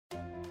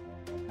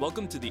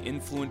Welcome to the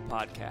Influent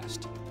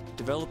Podcast,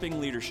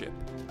 developing leadership,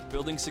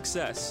 building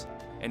success,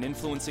 and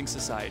influencing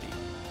society.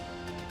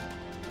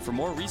 For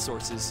more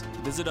resources,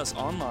 visit us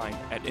online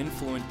at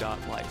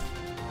influent.life.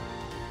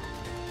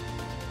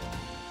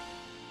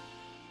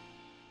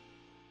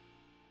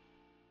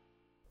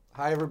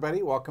 Hi,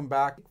 everybody. Welcome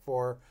back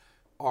for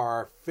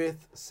our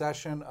fifth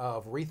session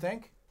of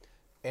RETHINK.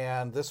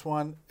 And this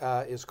one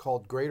is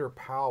called Greater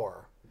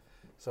Power.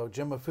 So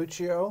Jim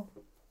Mafuccio,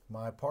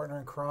 my partner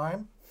in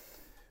crime.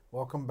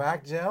 Welcome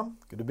back, Jim.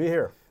 Good to be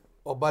here.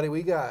 Well, buddy,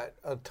 we got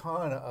a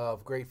ton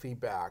of great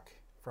feedback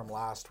from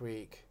last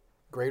week.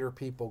 Greater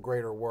people,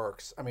 greater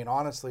works. I mean,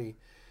 honestly,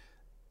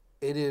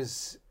 it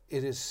is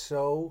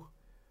so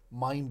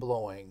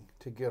mind-blowing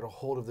to get a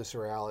hold of this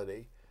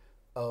reality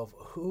of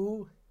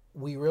who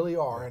we really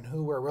are and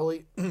who we're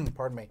really,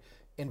 pardon me,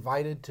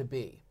 invited to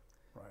be.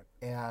 Right.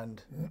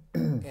 And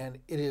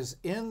it is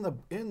in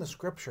the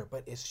scripture,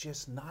 but it's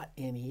just not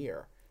in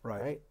here.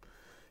 Right?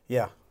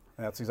 Yeah,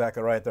 that's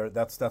exactly right.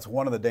 That's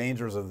one of the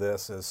dangers of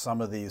this is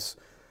some of these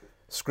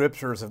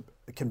scriptures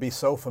can be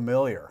so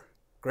familiar.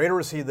 Greater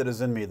is he that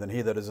is in me than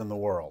he that is in the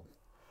world.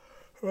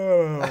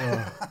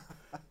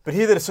 But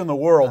he that is in the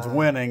world's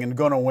winning and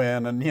going to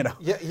win, and you know.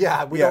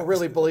 Yeah, we don't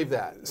really believe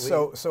that.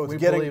 So we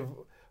believe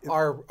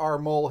our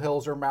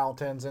molehills are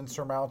mountains,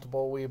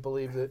 insurmountable. We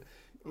believe that.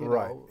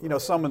 You know,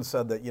 someone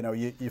said that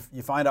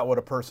you find out what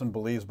a person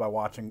believes by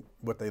watching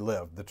what they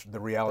live, the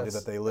reality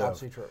that they live.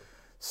 Absolutely true.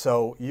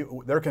 So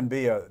there can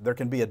be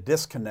a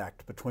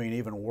disconnect between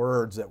even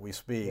words that we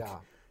speak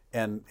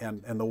and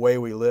the way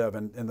we live.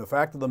 And the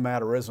fact of the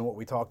matter is, and what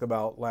we talked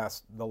about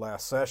the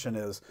last session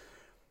is,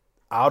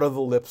 out of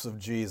the lips of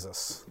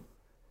Jesus,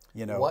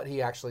 you know, what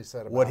he actually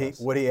said about us.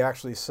 What he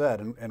actually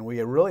said, and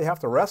we really have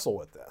to wrestle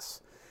with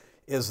this,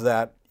 is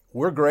that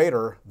we're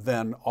greater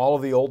than all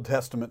of the Old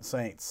Testament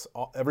saints.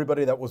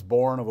 Everybody that was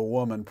born of a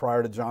woman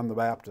prior to John the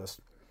Baptist,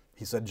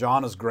 he said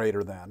John is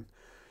greater than.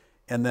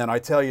 And then I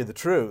tell you the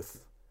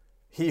truth,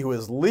 he who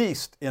is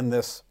least in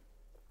this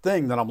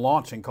thing that I'm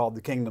launching called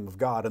the Kingdom of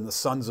God and the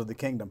Sons of the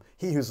Kingdom,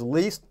 he who's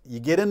least, you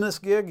get in this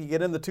gig, you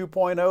get in the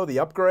 2.0, the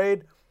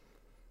upgrade,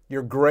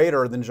 you're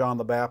greater than John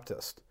the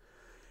Baptist.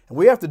 And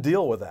we have to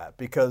deal with that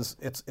because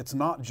it's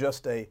not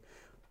just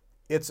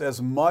it's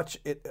as much,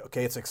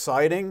 it's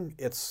exciting,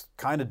 it's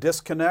kind of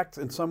disconnect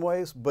in some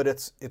ways, but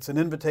it's an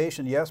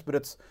invitation, yes, but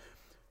it's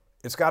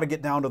got to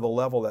get down to the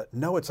level that,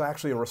 no, it's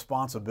actually a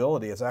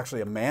responsibility, it's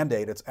actually a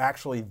mandate, it's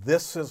actually,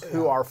 this is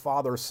who our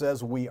Father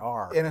says we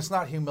are. And it's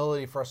not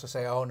humility for us to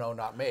say, oh, no,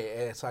 not me.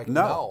 It's like,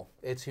 no.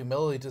 It's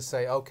humility to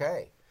say,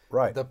 okay.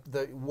 Right.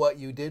 What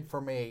you did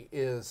for me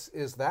is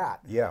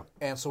that. Yeah.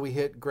 And so we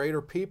hit greater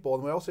people,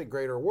 and we also hit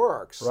greater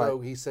works. Right. So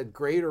he said,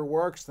 greater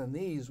works than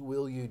these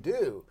will you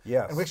do.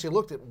 Yes. And we actually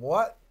looked at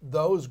what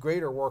those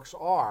greater works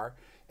are,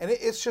 and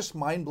it's just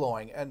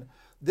mind-blowing. And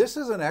this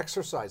is an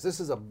exercise. This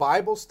is a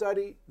Bible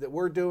study that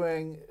we're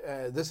doing.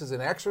 This is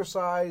an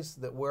exercise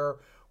that we're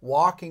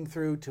walking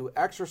through to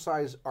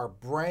exercise our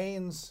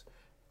brains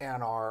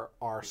and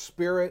our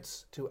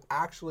spirits to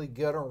actually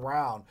get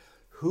around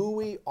who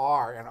we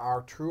are and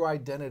our true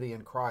identity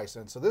in Christ.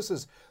 And so this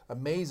is an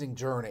amazing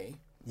journey.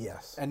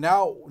 Yes. And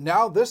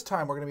now this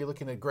time we're going to be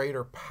looking at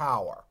greater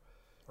power.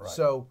 Right.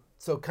 So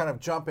kind of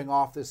jumping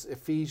off this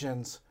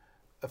Ephesians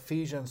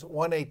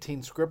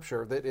 1:18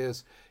 scripture that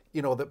is,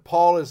 you know, that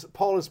Paul is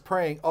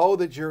praying, oh,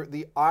 that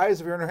the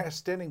eyes of your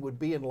understanding would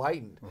be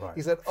enlightened. Right.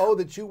 He said, oh,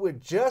 that you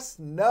would just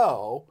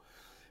know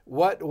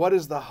what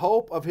is the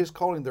hope of his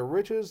calling, the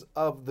riches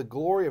of the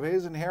glory of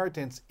his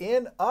inheritance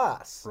in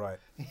us. Right.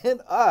 In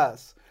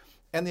us.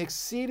 And the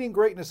exceeding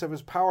greatness of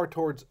his power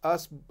towards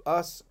us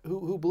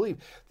who believe.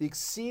 The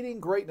exceeding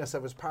greatness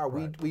of his power.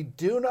 Right. We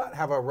do not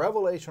have a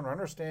revelation or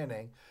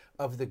understanding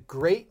of the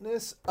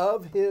greatness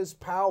of his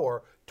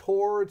power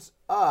towards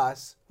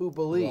us who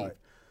believe. Right.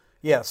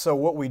 Yeah, so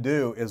what we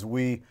do is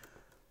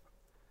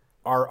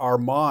our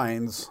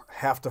minds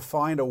have to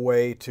find a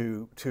way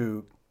to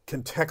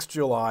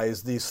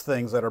contextualize these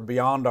things that are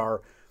beyond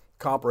our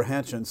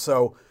comprehension.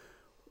 So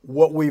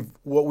what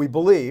we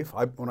believe,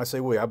 when I say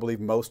we, I believe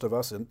most of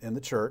us in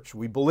the church,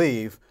 we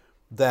believe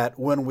that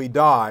when we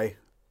die,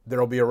 there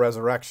will be a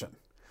resurrection.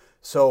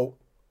 So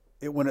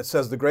when it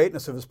says the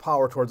greatness of his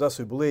power towards us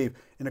who believe,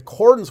 in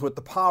accordance with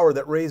the power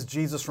that raised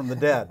Jesus from the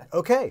dead.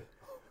 Okay,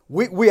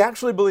 we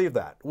actually believe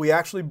that. We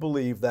actually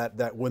believe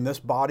that when this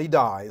body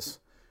dies,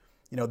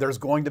 you know, there's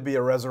going to be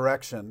a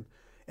resurrection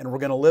and we're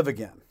going to live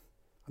again.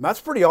 And that's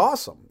pretty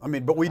awesome. I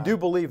mean, but we do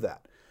believe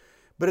that.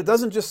 But it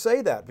doesn't just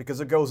say that, because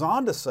it goes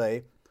on to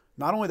say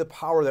not only the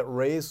power that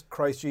raised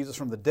Christ Jesus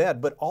from the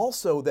dead, but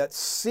also that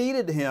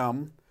seated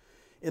him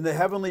in the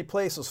heavenly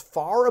places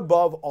far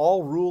above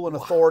all rule and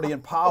authority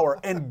and power,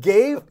 and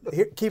gave,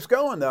 here, keeps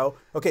going though,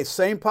 okay,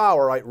 same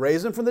power, right?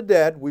 Raised him from the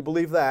dead, we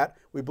believe that.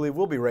 We believe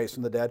we'll be raised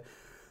from the dead.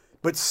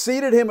 But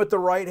seated him at the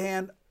right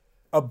hand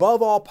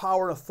above all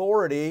power and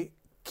authority,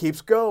 keeps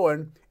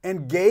going,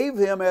 and gave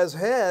him as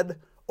head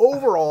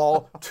over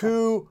all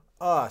to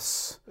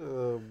us.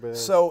 Oh, man.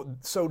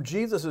 So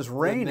Jesus is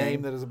reigning. The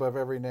name that is above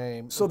every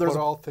name. So Put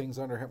all things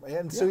under him.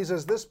 And so he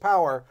says this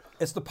power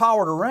it's the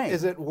power to reign.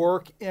 is at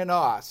work in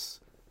us.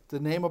 The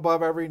name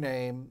above every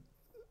name.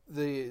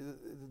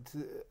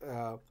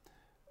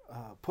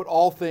 Put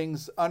all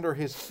things under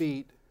his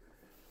feet.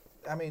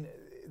 I mean,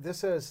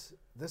 this is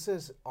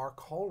our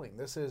calling.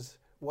 This is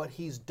what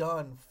he's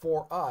done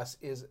for us,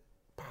 is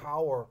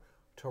power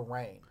to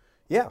reign.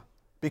 Yeah,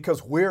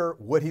 because we're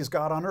what he's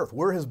got on earth.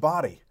 We're his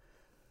body.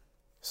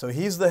 So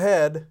he's the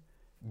head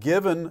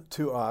given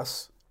to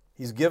us.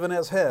 He's given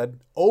as head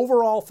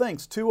over all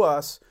things to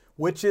us,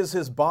 which is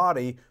his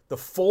body, the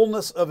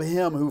fullness of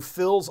him who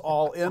fills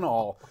all in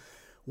all.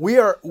 We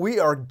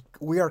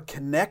are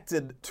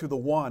connected to the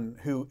one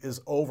who is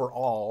over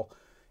all.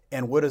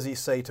 And what does he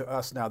say to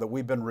us now? That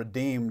we've been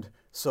redeemed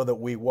so that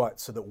we what?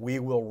 So that we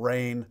will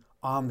reign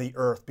on the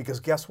earth. Because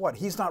guess what?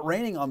 He's not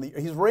reigning on the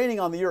he's reigning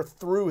on the earth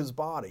through his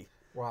body.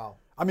 Wow.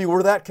 I mean,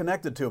 we're that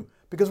connected to him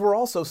because we're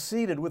also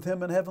seated with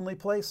him in heavenly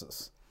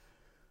places.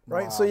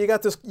 Right? Wow. So you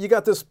got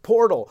this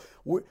portal.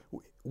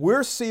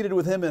 We're seated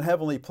with him in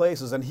heavenly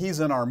places, and he's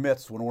in our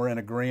midst when we're in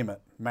agreement,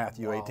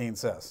 Matthew 18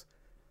 says.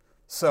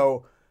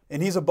 So,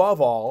 and he's above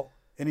all,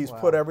 and he's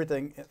put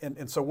everything,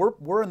 and so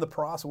we're in the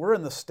process, we're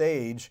in the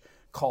stage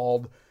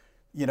called,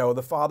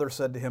 the Father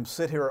said to him,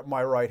 sit here at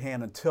my right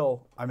hand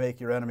until I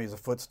make your enemies a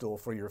footstool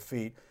for your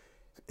feet.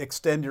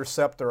 Extend your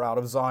scepter out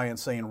of Zion,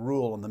 saying,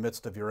 rule in the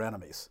midst of your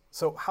enemies.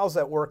 So how's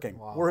that working?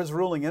 Wow. We're his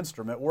ruling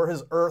instrument. We're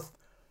his earth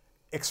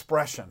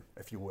expression,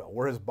 if you will.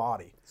 We're his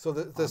body. So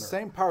the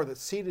same power that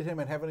seated him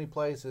in heavenly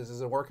places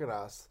is at work in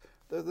us.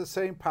 The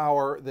same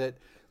power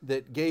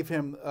that gave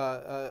him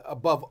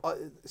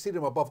seated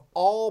him above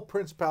all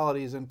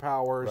principalities and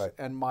powers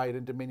and might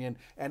and dominion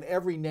and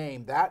every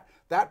name.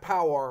 That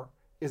power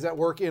is at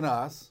work in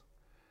us.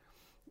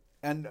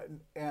 And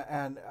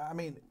I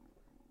mean,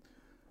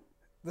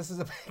 this is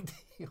a big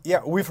deal. Yeah,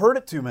 we've heard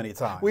it too many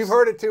times. We've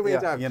heard it too many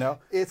times.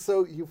 It's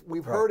so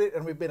we've heard it,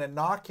 and we've been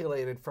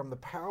inoculated from the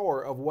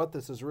power of what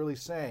this is really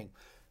saying.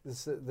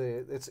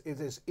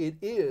 It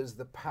is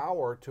the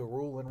power to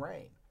rule and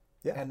reign,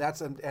 and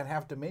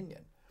have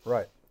dominion.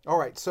 Right. All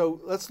right.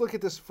 So let's look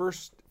at this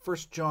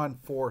First John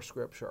 4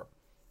 scripture.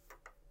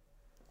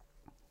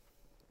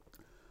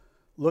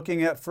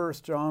 Looking at 1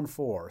 John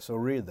 4. So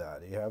read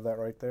that. Do you have that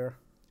right there?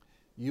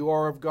 You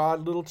are of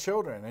God, little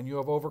children, and you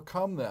have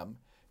overcome them,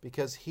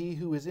 because he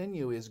who is in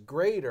you is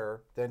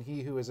greater than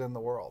he who is in the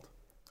world.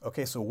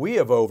 Okay, so we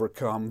have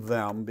overcome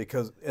them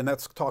and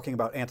that's talking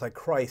about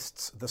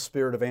antichrists, the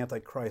spirit of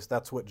antichrist.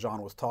 That's what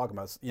John was talking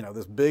about.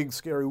 This big,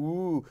 scary,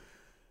 woo.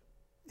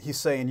 He's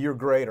saying you're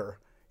greater.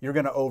 You're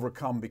going to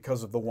overcome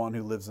because of the one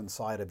who lives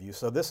inside of you.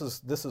 So this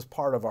is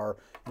part of our,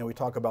 we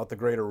talk about the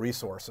greater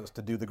resources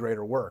to do the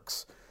greater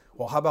works.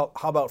 Well,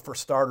 how about for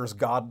starters,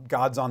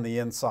 God's on the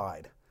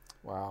inside.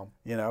 Wow.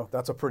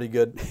 That's a pretty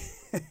good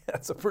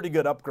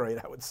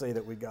upgrade, I would say,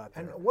 that we got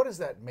there. And what does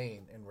that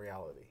mean in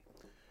reality?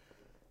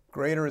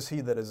 Greater is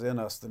he that is in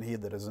us than he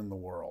that is in the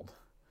world.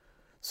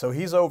 So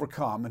he's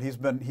overcome, and he's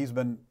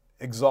been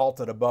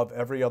exalted above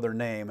every other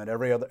name and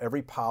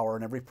every power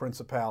and every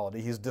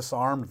principality. He's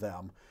disarmed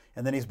them,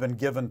 and then he's been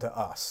given to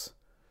us.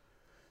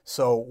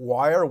 So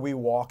why are we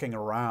walking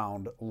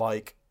around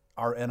like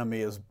our enemy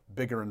is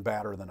bigger and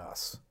badder than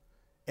us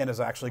and is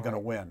actually going to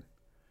win?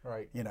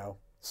 Right.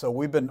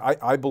 So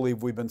I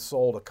believe we've been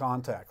sold a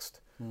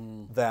context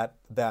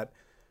that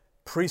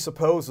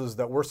presupposes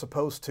that we're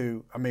supposed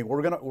to. I mean,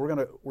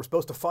 we're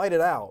supposed to fight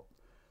it out,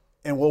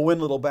 and we'll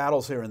win little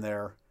battles here and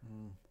there,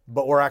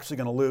 but we're actually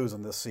going to lose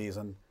in this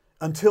season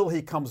until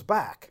he comes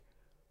back.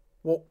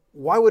 Well,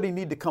 why would he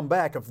need to come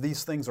back if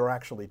these things are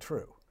actually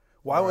true?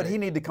 Why would he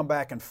need to come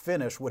back and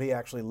finish what he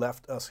actually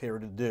left us here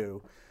to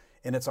do?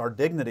 And it's our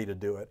dignity to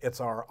do it.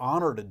 It's our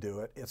honor to do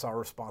it. It's our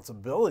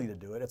responsibility to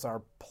do it. It's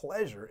our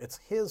pleasure. It's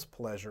his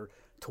pleasure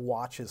to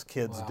watch his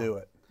kids do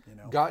it.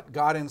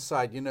 God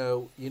inside.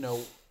 The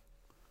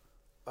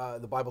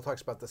Bible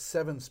talks about the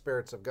 7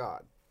 spirits of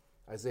God.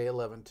 Isaiah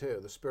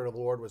 11:2. The Spirit of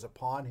the Lord was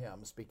upon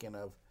him. Speaking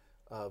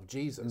of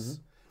Jesus,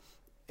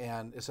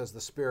 and it says the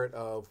Spirit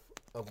of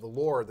the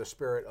Lord, the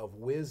Spirit of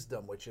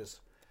wisdom, which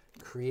is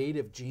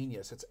creative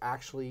genius. It's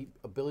actually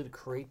ability to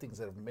create things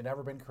that have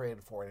never been created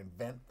before, and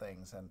invent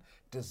things and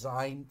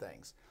design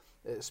things.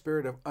 A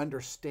spirit of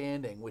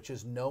understanding, which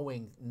is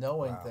knowing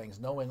things,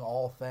 knowing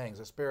all things.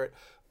 A spirit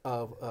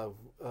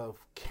of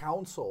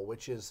counsel,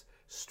 which is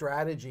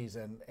strategies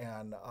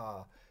and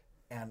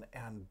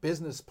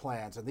business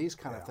plans and these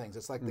kind of things.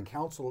 It's like the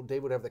counsel.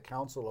 David would have the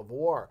counsel of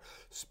war.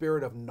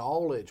 Spirit of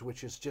knowledge,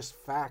 which is just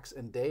facts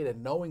and data,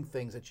 knowing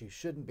things that you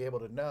shouldn't be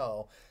able to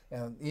know,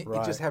 and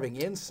just having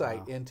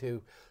insight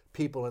into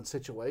people and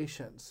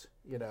situations.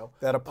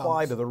 That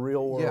apply to the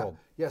real world.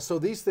 Yeah. So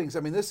these things.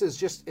 I mean, this is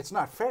just—it's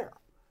not fair.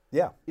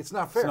 Yeah, it's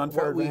not fair. It's an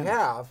unfair what we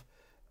advantage.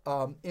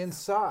 have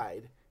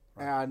inside,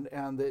 and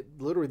that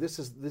literally this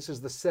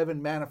is the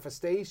 7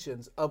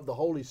 manifestations of the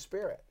Holy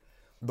Spirit.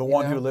 The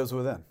one who lives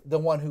within. The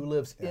one who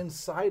lives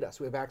inside us.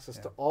 We have access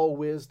to all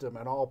wisdom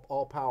and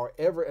all power,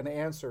 an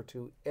answer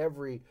to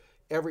every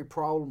every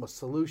problem a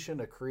solution,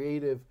 a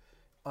creative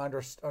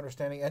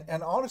understanding.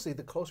 And honestly,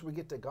 the closer we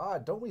get to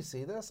God, don't we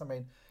see this? I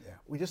mean,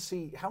 we just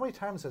see, how many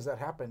times has that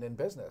happened in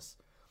business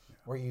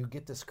where you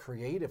get this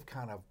creative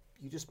kind of,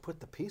 you just put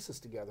the pieces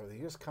together, they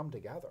just come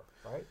together,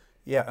 right?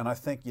 Yeah, and I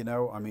think,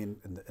 I mean,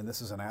 and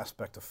this is an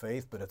aspect of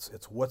faith, but it's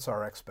what's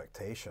our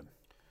expectation?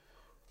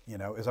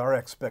 Is our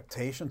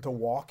expectation to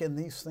walk in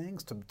these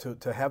things,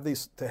 to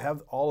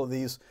have all of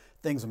these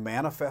things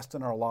manifest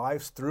in our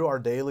lives through our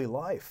daily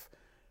life?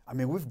 I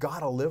mean, we've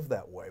got to live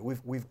that way.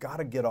 We've got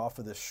to get off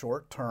of this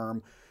short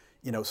term,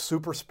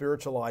 super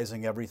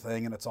spiritualizing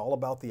everything, and it's all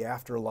about the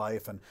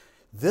afterlife. And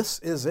this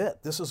is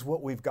it. This is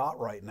what we've got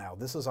right now.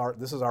 This is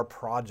our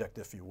project,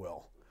 if you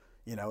will.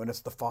 And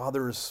it's the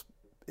Father's.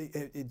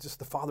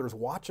 The Father is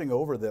watching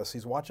over this.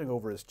 He's watching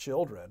over His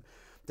children,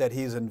 that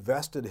He's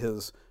invested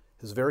His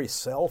very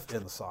self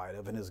inside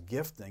of, and His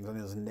giftings and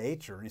His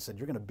nature. And He said,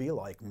 "You're going to be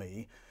like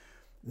Me.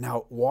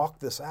 Now walk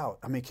this out."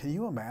 I mean, can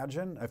you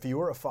imagine if you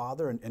were a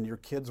father and your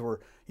kids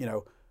were,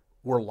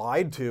 were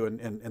lied to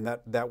and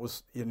that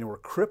was, were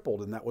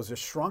crippled, and that was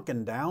just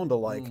shrunken down to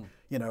like,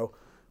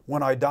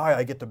 when I die,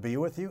 I get to be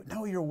with you.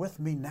 No, you're with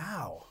me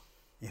now,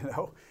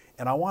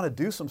 and I want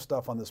to do some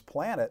stuff on this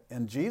planet.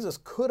 And Jesus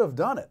could have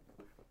done it,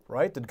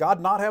 right? Did God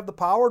not have the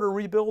power to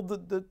rebuild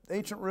the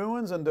ancient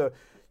ruins and to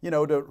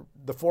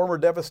the former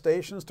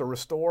devastations, to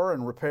restore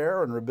and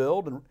repair and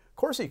rebuild? And of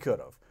course He could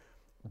have.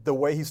 The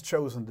way He's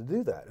chosen to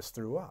do that is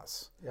through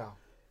us. Yeah.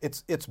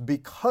 It's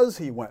because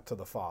He went to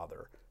the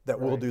Father that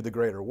we'll do the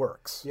greater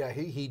works. Yeah,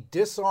 He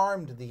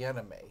disarmed the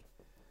enemy.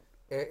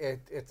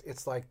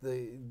 It's like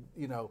the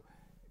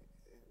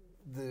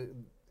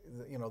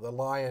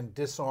lion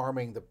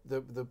disarming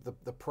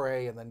the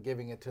prey and then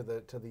giving it to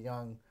the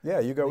young. Yeah,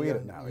 you go eat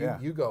it now.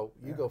 You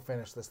go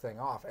finish this thing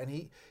off. And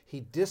he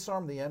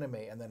disarmed the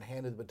enemy and then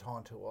handed the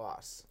baton to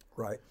us.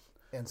 Right.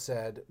 And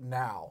said,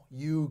 "Now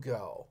you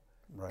go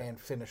and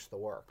finish the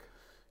work."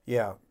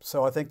 Yeah.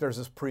 So I think there's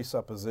this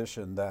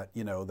presupposition that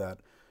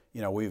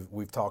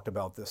we've talked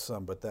about this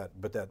some, but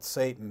that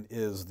Satan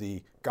is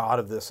the god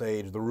of this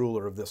age, the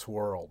ruler of this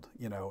world.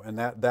 And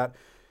that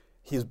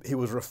he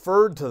was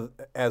referred to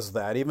as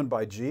that even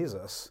by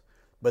Jesus,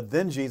 but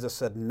then Jesus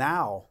said,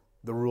 "Now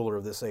the ruler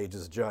of this age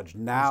is judged.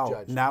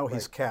 Now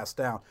he's cast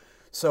down."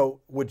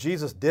 So what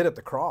Jesus did at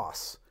the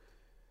cross,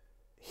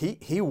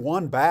 he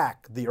won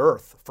back the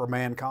earth for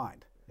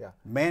mankind. Yeah.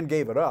 Man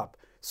gave it up.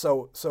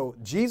 So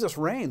Jesus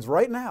reigns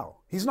right now.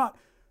 He's not,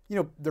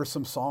 there's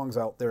some songs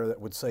out there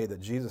that would say that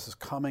Jesus is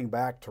coming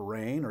back to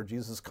reign, or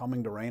Jesus is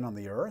coming to reign on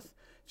the earth.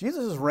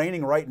 Jesus is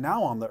reigning right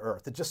now on the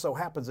earth. It just so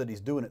happens that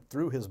He's doing it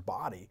through His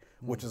body,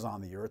 which is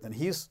on the earth, and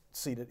He's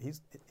seated.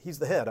 He's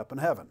the head up in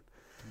heaven.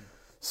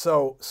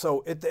 So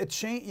it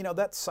changed.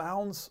 That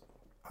sounds.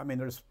 I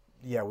mean,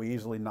 we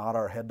easily nod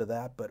our head to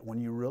that, but when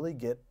you really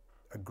get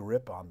a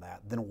grip on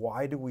that, then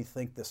why do we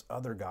think this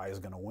other guy is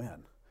going to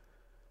win?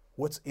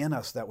 What's in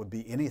us that would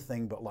be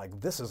anything but like,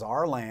 this is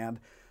our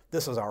land,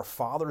 this is our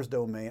Father's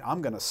domain.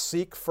 I'm going to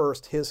seek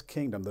first His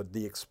kingdom,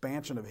 the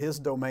expansion of His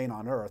domain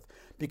on earth,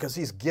 because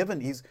He's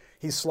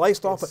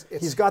sliced off.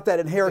 He's got that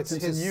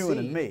inheritance in you and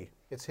in me.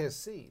 It's His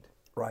seed.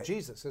 Right.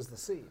 Jesus is the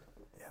seed.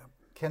 Yeah.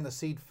 Can the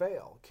seed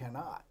fail?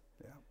 Cannot.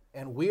 Yeah.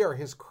 And we are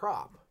His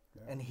crop,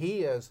 and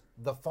He is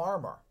the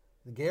farmer,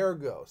 the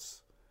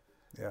Gergos.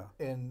 Yeah.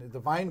 And the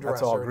vine dresser.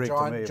 That's all Greek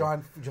to me.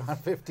 John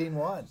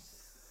 15:1.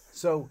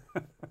 So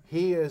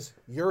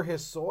you're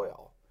His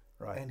soil,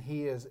 right? And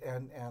He is,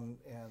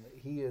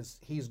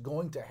 He's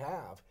going to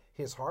have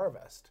His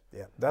harvest.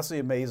 Yeah, that's the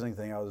amazing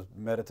thing. I was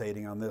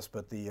meditating on this,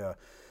 but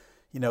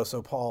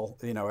so Paul,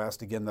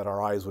 asked again that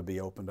our eyes would be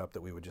opened up,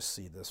 that we would just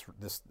see this,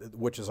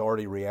 which is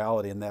already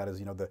reality, and that is,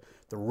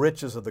 the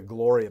riches of the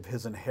glory of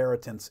His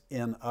inheritance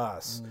in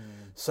us.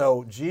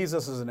 So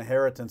Jesus'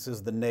 inheritance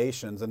is the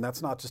nations, and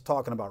that's not just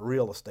talking about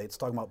real estate; it's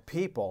talking about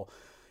people.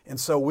 And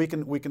so we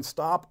can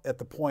stop at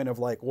the point of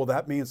like, well,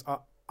 that means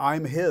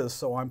I'm His,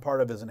 so I'm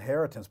part of His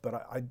inheritance.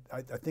 But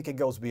I think it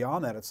goes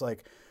beyond that. It's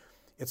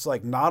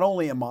like not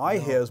only am I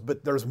His,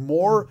 but there's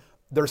more.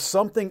 There's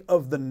something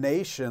of the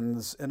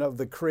nations and of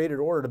the created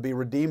order to be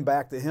redeemed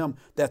back to Him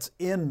that's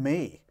in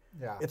me.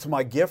 Yeah. It's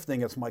my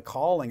gifting, it's my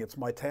calling, it's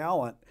my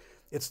talent.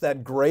 It's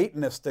that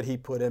greatness that He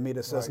put in me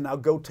that says, now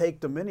go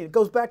take dominion. It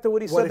goes back to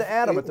what He said to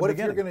Adam at the beginning. What if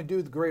you're going to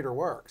do the greater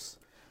works?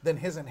 Then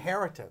His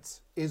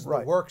inheritance is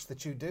the works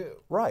that you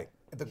do. Right.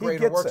 The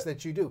greater works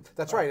that you do.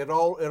 That's right. It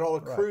all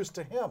accrues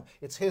to Him.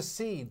 It's His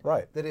seed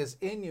that is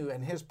in you,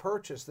 and His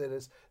purchase that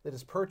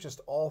has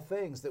purchased all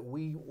things, that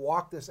we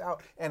walk this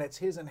out, and it's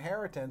His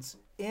inheritance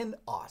in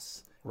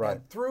us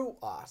and through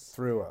us.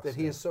 That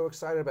He is so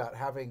excited about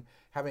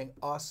having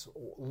us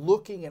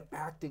looking and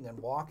acting and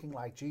walking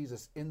like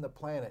Jesus in the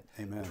planet,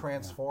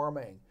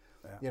 transforming.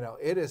 Yeah.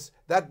 It is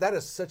that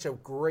is such a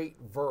great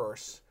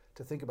verse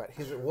to think about.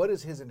 What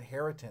is His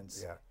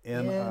inheritance? Yeah.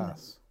 In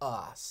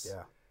us.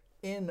 Yeah.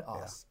 In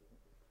us.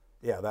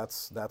 Yeah,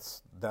 that's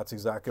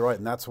exactly right,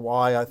 and that's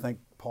why I think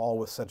Paul,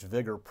 with such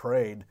vigor,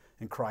 prayed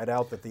and cried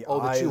out that the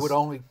eyes.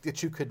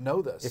 That you could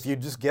know this. If you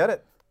just get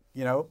it,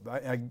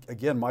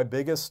 again, my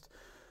biggest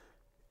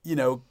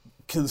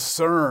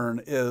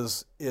concern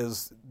is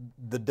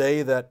the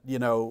day that,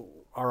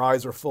 our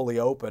eyes are fully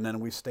open and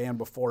we stand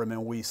before him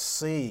and we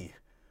see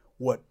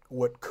what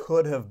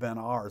could have been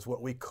ours,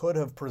 what we could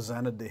have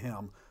presented to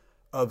him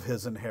of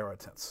his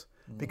inheritance.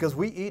 Because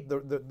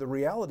the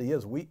reality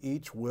is we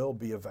each will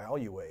be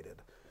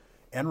evaluated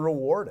and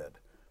rewarded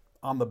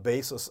on the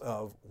basis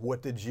of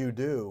what did you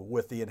do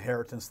with the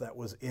inheritance that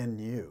was in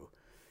you.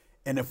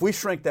 And if we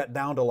shrink that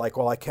down to like,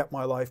 well, I kept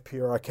my life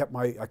pure, I kept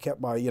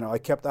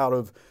out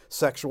of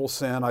sexual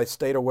sin, I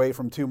stayed away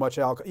from too much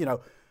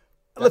alcohol,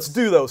 let's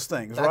do those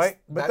things, right?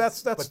 But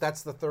that's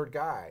the third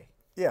guy.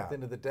 Yeah. At the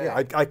end of the day.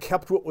 Yeah, I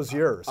kept what was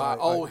yours.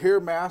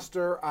 Here,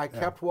 master, I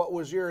kept what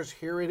was yours.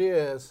 Here it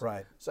is.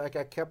 Right. It's like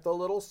I kept the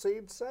little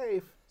seed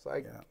safe. It's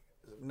like,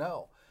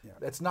 no. Yeah.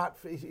 That's not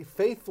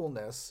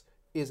faithfulness.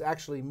 Is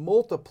actually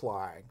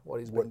multiplying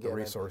what he's been given,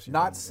 resource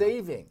not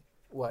saving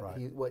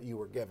what you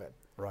were given.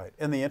 Right.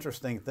 And the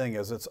interesting thing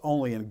is, it's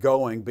only in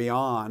going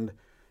beyond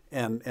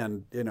and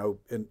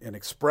in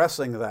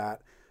expressing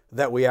that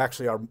we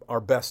actually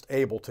are best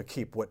able to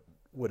keep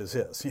what is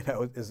his.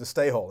 Is to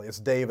stay holy. It's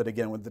David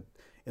again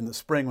in the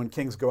spring when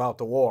kings go out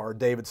to war.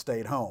 David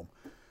stayed home.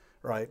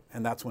 Right,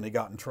 and that's when he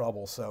got in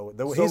trouble. So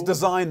he's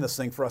designed this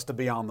thing for us to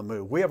be on the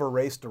move. We have a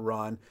race to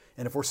run,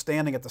 and if we're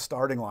standing at the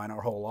starting line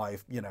our whole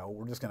life,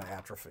 we're just going to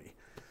atrophy.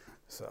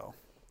 So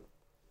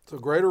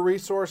greater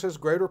resources,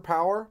 greater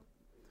power.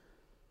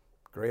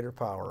 Greater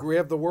power. We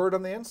have the word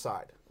on the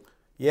inside.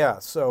 Yeah,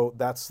 so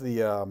that's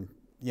the,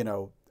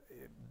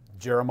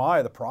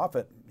 Jeremiah the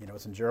prophet,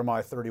 it's in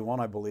Jeremiah 31,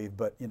 I believe,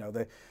 but,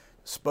 they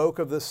spoke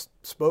of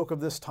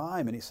this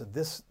time, and he said,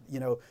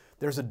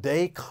 there's a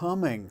day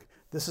coming.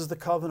 This is the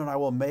covenant I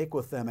will make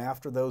with them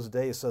after those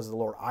days, says the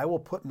Lord. I will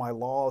put my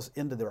laws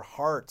into their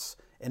hearts,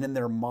 and in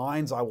their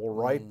minds I will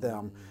write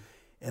them.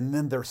 And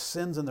then their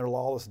sins and their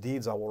lawless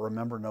deeds I will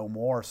remember no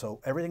more. So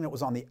everything that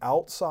was on the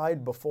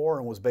outside before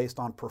and was based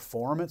on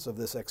performance of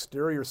this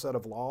exterior set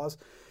of laws,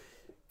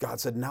 God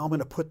said, now I'm going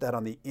to put that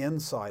on the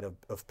inside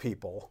of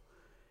people.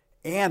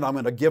 And I'm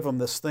going to give them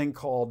this thing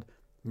called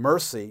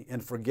mercy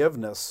and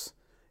forgiveness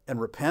and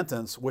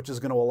repentance, which is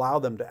going to allow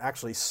them to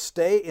actually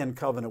stay in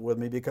covenant with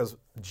me, because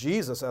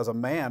Jesus, as a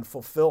man,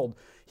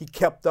 he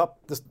kept up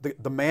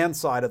the man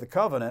side of the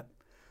covenant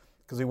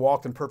because he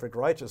walked in perfect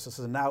righteousness.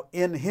 And now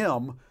in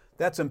him,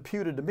 that's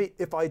imputed to me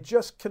if I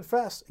just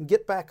confess and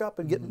get back up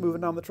and get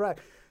moving down the track.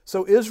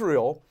 So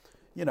Israel,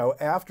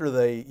 after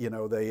they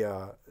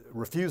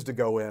refused to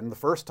go in the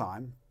first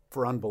time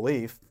for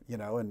unbelief,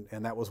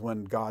 and that was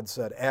when God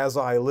said, as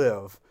I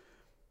live,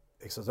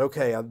 he says,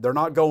 okay, they're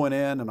not going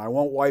in and I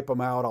won't wipe them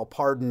out. I'll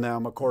pardon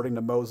them according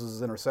to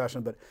Moses'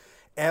 intercession. But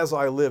as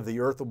I live, the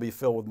earth will be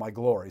filled with my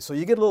glory. So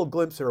you get a little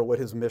glimpse here of what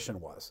his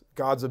mission was.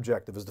 God's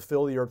objective is to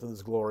fill the earth with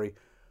his glory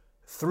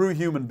through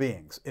human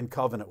beings in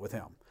covenant with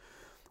him.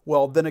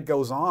 Well, then it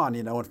goes on,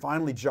 and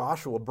finally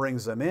Joshua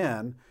brings them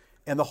in.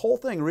 And the whole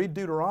thing, read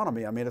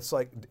Deuteronomy. I mean, it's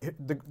like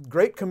the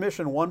Great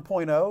Commission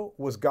 1.0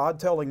 was God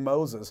telling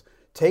Moses,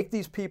 take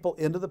these people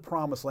into the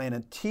promised land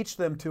and teach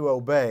them to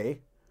obey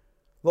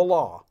the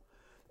law.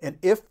 And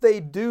if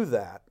they do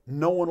that,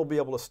 no one will be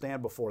able to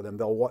stand before them.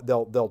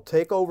 They'll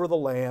take over the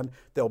land.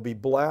 They'll be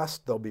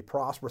blessed. They'll be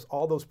prosperous.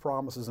 All those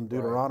promises in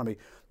Deuteronomy. Right.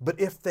 But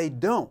if they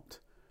don't,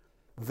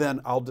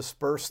 then I'll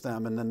disperse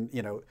them. And then,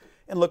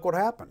 and look what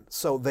happened.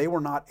 So they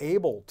were not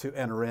able to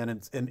enter in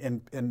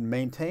and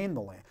maintain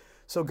the land.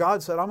 So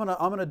God said, I'm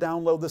gonna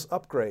download this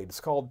upgrade.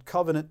 It's called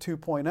Covenant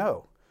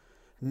 2.0.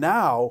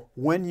 Now,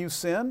 when you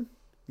sin,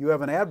 you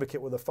have an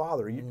advocate with the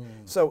Father.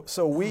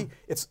 So we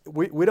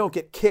don't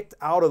get kicked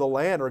out of the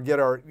land or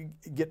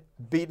get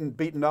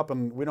beaten up,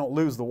 and we don't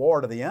lose the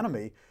war to the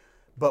enemy,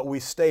 but we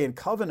stay in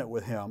covenant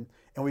with him,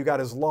 and we've got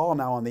his law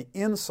now on the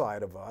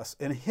inside of us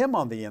and him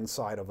on the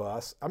inside of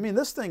us. I mean,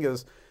 this thing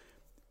is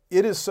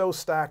so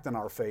stacked in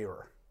our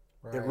favor.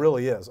 Right. It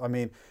really is. I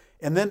mean,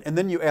 and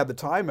then you add the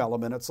time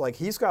element. It's like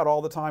he's got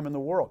all the time in the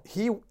world.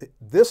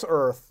 This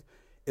earth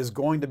is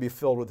going to be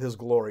filled with his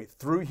glory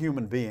through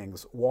human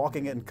beings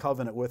walking in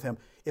covenant with him.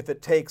 If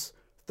it takes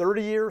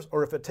 30 years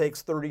or if it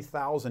takes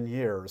 30,000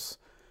 years,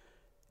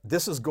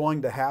 this is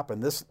going to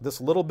happen.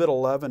 This little bit of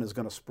leaven is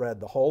going to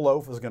spread. The whole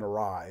loaf is going to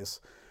rise.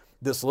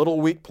 This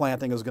little wheat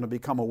planting is going to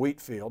become a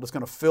wheat field. It's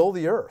going to fill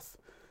the earth.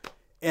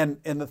 And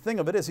the thing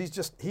of it is, he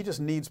just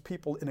needs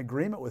people in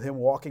agreement with him,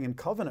 walking in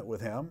covenant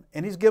with him.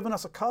 And he's given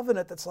us a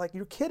covenant that's like,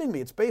 you're kidding me.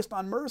 It's based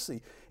on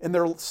mercy. And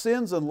their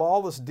sins and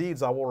lawless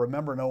deeds I will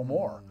remember no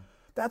more.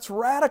 That's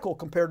radical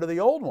compared to the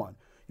old one.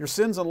 Your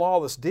sins and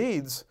lawless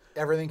deeds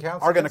everything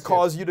counts are going to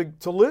cause you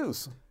to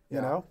lose.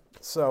 You know,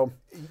 so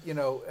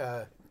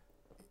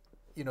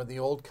the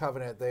old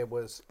covenant it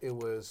was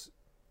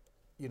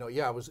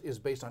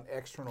based on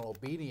external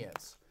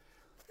obedience,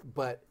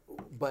 but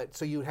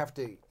so you have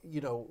to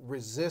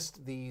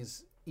resist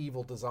these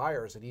evil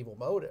desires and evil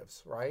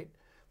motives, right?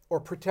 Or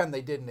pretend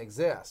they didn't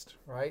exist,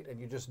 right?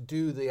 And you just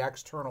do the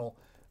external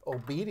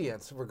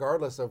obedience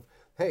regardless of,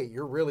 hey,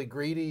 you're really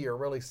greedy, you're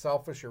really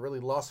selfish, you're really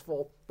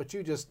lustful, but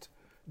you just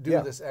do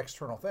Yeah. this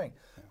external thing.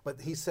 But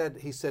he said,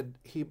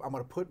 I'm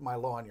going to put my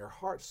law in your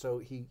heart. So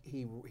he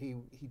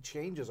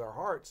changes our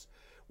hearts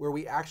where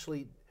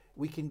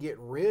we can get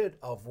rid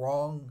of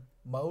wrong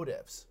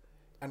motives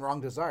and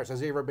wrong desires. Has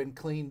he ever been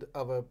cleaned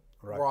of a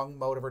wrong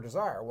motive or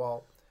desire?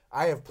 Well,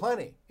 I have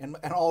plenty, and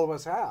all of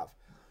us have,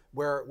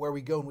 where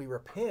we go and we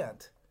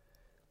repent,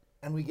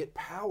 and we get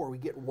power, we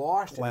get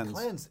washed and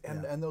cleansed,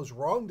 and those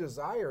wrong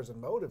desires and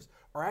motives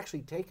are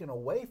actually taken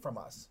away from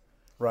us.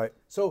 Right.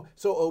 So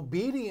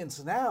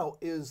obedience now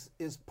is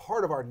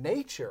part of our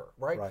nature,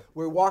 right?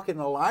 We walk in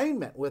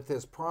alignment with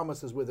His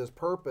promises, with His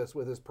purpose,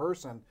 with His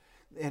person,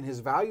 and His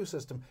value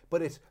system.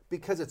 But it's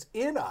because it's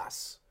in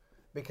us,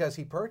 because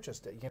He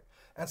purchased it.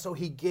 And so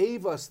He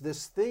gave us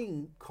this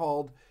thing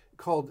called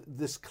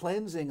this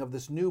cleansing of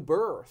this new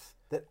birth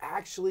that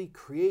actually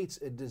creates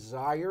a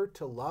desire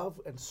to love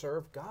and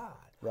serve God.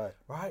 Right.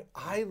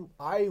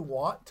 I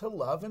want to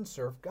love and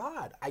serve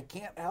God. I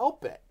can't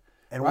help it.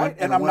 And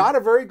I'm not a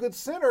very good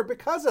sinner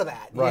because of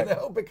that.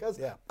 Because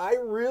I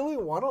really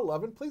want to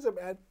love and please Him.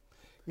 And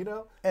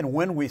And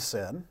when we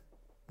sin,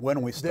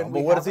 when we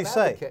stumble, what does He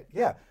say?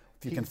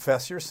 If you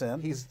confess your sin,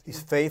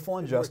 He's faithful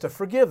and just to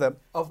forgive them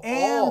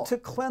to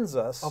cleanse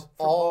us of from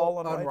all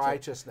unrighteousness.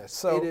 unrighteousness.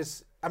 So it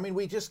is.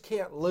 We just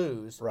can't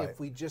lose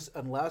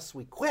unless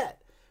we quit.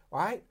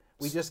 Right?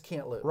 We just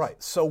can't lose.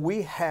 Right. So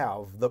we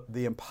have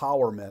the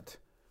empowerment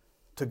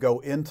to go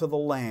into the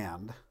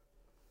land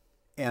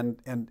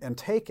and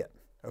take it.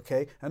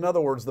 Okay? In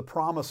other words, the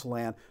promised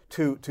land,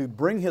 to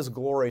bring His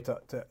glory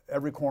to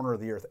every corner of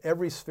the earth,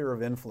 every sphere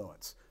of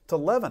influence, to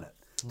leaven it,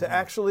 to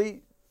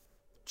actually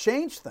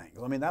change things.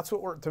 That's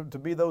what we're to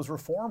be those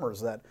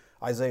reformers that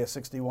Isaiah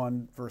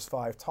 61 verse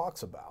 5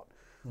 talks about.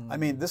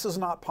 This is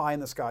not pie in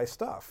the sky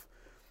stuff.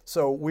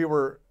 So we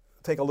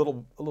take a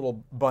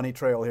little bunny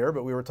trail here,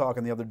 but we were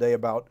talking the other day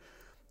about,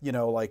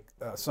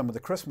 some of the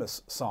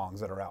Christmas songs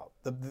that are out,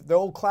 the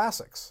old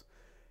classics.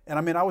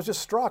 And I was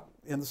just struck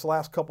in this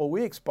last couple of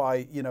weeks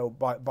by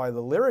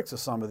the lyrics of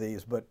some of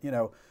these. But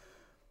 "O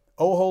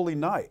Holy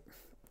Night,"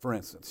 for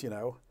instance,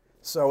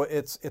 so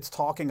it's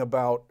talking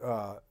about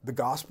the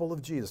gospel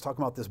of Jesus,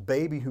 talking about this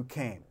baby who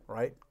came,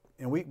 right?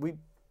 And we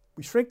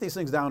shrink these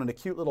things down into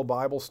cute little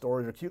Bible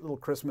stories or cute little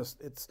Christmas.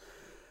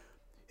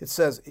 It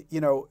says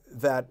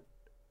that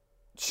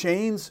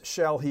chains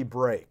shall He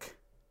break.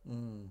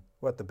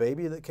 What, the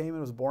baby that came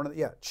and was born?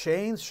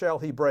 Chains shall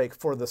He break,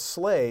 for the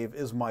slave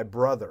is my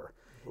brother.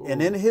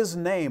 And in His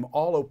name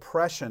all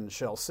oppression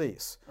shall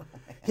cease.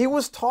 He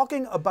wasn't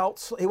talking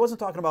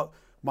about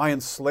my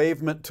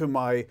enslavement to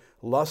my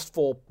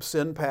lustful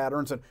sin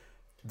patterns and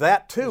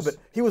that too, but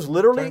he was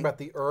literally talking about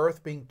the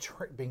earth being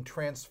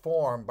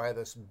transformed by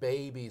this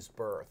baby's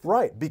birth.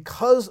 Right,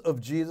 because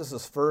of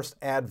Jesus' first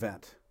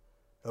advent.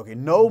 Okay,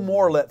 no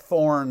more let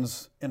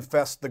thorns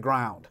infest the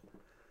ground.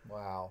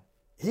 Wow.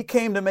 He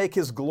came to make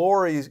His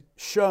glory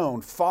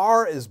shown,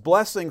 far as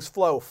blessings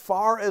flow,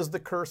 far as the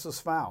curse is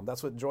found.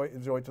 That's what Joy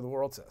to the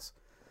World says.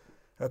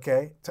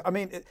 Okay?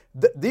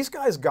 These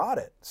guys got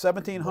it.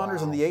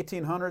 1700s and the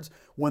 1800s,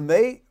 when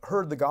they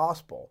heard the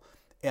gospel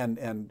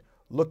and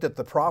looked at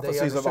the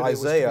prophecies of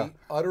Isaiah. It was to be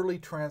utterly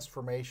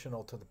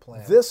transformational to the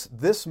planet.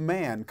 This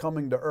man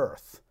coming to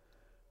earth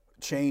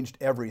changed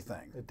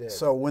everything. It did.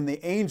 So when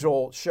the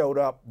angel showed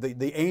up,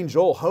 the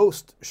angel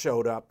host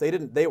showed up.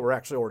 They were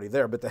actually already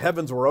there, but the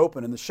heavens were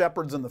open and the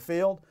shepherds in the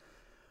field.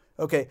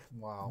 Okay.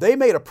 Wow. They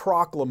made a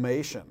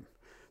proclamation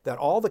that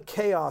all the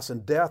chaos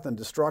and death and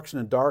destruction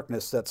and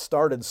darkness that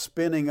started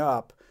spinning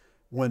up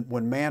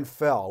when man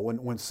fell,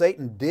 when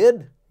Satan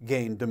did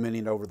gain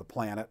dominion over the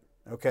planet,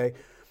 okay,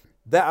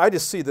 that I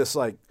just see this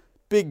like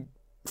big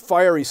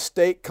fiery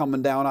stake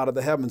coming down out of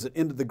the heavens and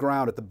into the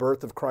ground at the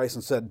birth of Christ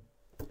and said,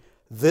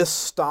 this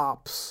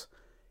stops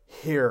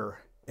here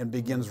and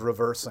begins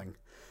reversing.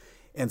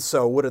 And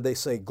so what did they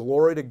say?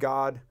 Glory to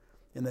God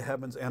in the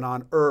heavens, and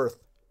on earth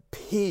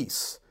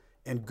peace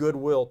and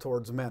goodwill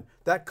towards men.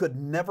 That could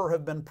never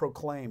have been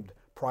proclaimed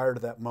prior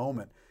to that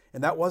moment.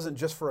 And that wasn't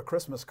just for a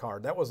Christmas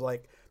card. That was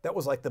like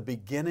the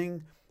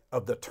beginning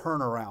of the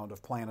turnaround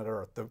of planet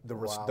Earth,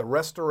 the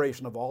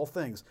restoration of all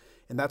things.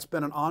 And that's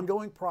been an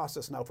ongoing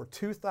process now for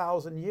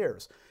 2,000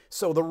 years.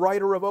 So the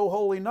writer of O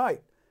Holy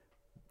Night,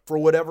 for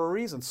whatever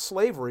reason,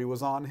 slavery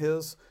was on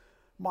his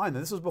mind.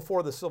 And this was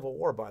before the Civil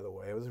War, by the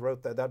way.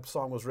 That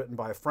song was written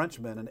by a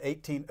Frenchman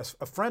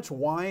a French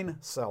wine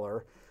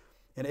seller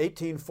in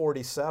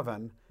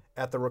 1847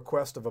 at the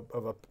request of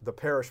the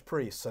parish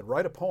priest. Said,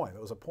 write a poem.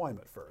 It was a poem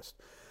at first.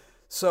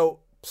 So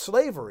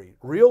slavery,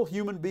 real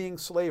human being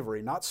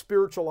slavery, not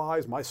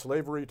spiritualized, my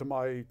slavery to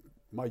my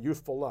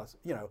youthful lust.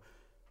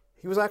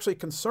 He was actually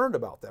concerned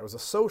about that. It was a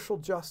social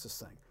justice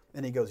thing.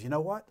 And he goes, you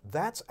know what?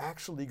 That's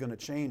actually going to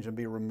change and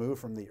be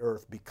removed from the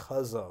earth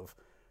because of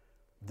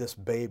this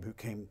babe who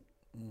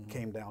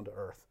came down to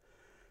earth.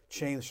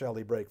 Chains shall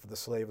He break, for the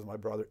slave is my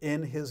brother.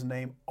 In His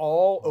name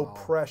all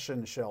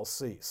oppression shall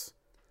cease.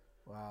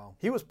 Wow.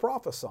 He was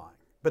prophesying,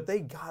 but they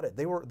got it.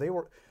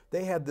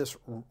 They had this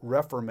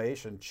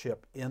Reformation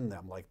chip in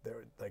them, like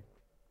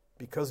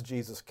because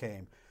Jesus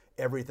came,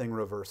 everything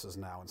reverses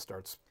now and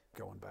starts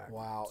going back.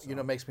 Wow. So,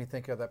 It makes me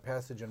think of that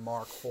passage in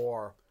Mark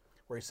 4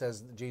 where he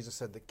says, Jesus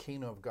said, the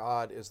kingdom of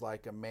God is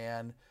like a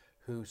man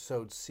who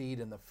sowed seed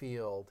in the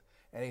field.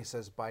 And he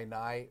says, by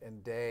night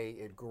and day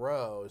it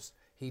grows.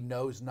 He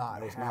knows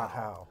not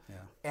how.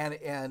 Yeah.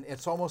 And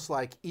it's almost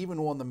like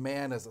even when the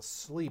man is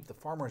asleep, the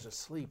farmer is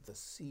asleep, the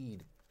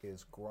seed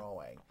is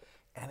growing.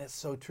 And it's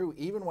so true.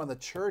 Even when the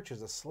church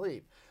is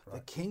asleep, the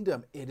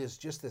kingdom, it is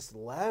just this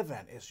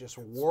leaven. It's just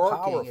working.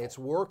 Powerful. It's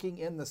working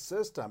in the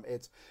system.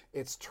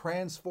 It's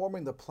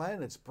transforming the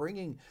planet. It's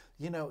bringing,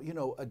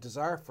 a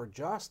desire for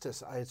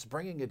justice. It's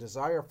bringing a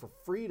desire for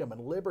freedom and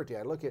liberty.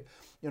 I look at,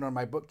 in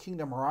my book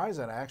Kingdom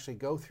Horizon, I actually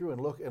go through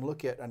and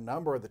look at a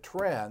number of the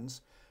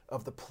trends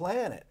of the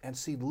planet and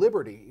see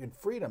liberty and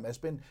freedom has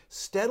been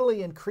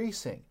steadily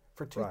increasing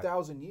for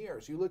 2,000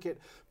 years. You look at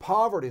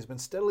poverty has been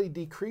steadily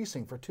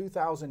decreasing for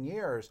 2,000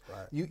 years.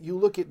 Right. You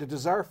look at the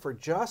desire for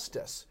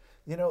justice.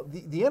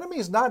 The enemy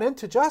is not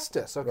into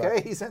justice, okay?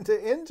 Right. He's into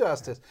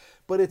injustice.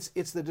 But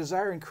it's the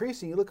desire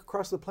increasing. You look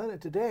across the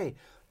planet today,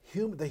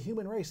 the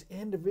human race,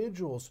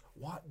 individuals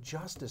want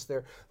justice.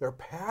 They're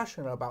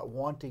passionate about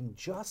wanting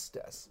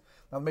justice.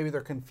 Now maybe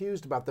they're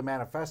confused about the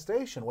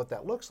manifestation, what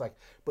that looks like.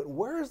 But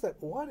where's that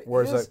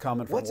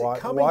coming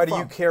from? Why do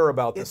you care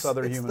about this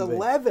other human being? It's the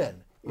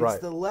leaven. Right.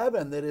 It's the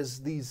leaven that is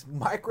these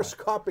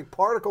microscopic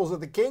particles of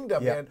the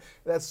kingdom, Yeah. and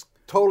that's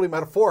totally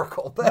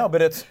metaphorical.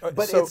 But it's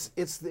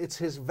it's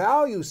his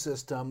value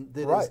system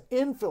that is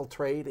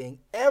infiltrating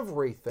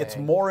everything. It's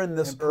more in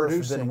this earth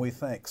producing than we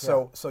think.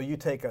 So you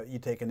take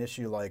an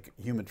issue like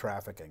human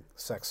trafficking,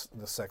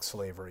 the sex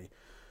slavery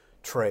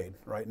trade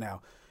right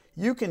now.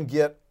 You can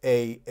get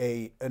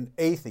an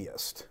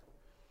atheist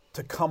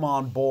to come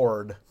on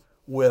board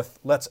with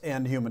let's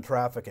end human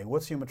trafficking.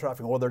 What's human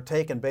trafficking? Well, they're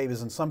taking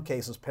babies. In some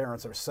cases,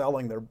 parents are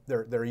selling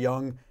their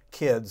young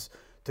kids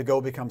to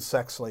go become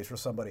sex slaves for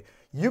somebody.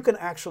 You can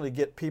actually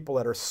get people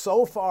that are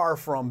so far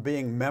from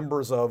being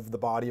members of the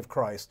body of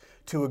Christ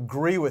to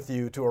agree with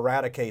you to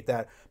eradicate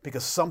that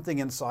because something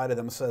inside of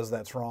them says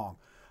that's wrong.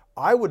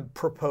 I would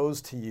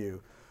propose to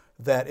you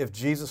that if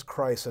Jesus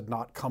Christ had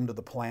not come to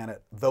the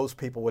planet, those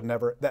people would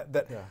never...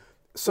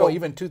 So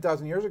even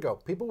 2,000 years ago,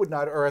 people would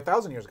not, or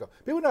 1,000 years ago,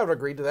 people would not have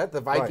agreed to that.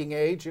 The Viking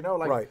Age,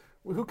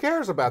 who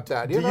cares about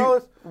that?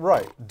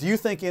 Do you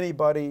think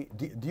anybody?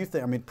 Do you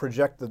think? I mean,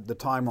 project the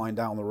timeline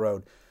down the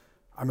road.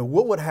 I mean,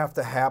 what would have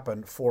to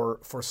happen for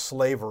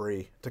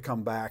slavery to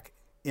come back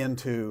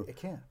into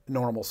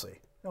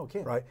normalcy? No, it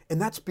can't. Right, and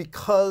that's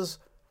because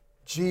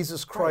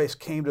Jesus Christ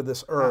came to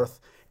this earth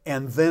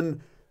and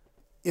then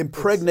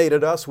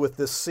impregnated us with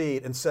this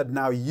seed and said,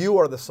 now you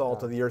are the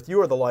salt of the earth, you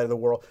are the light of the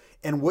world.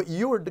 And what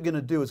you are going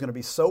to do is going to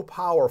be so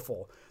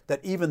powerful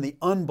that even the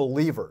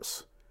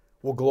unbelievers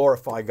will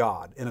glorify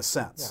God in a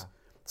sense.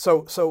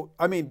 Yeah. So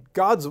I mean,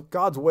 God's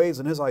ways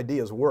and his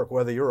ideas work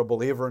whether you're a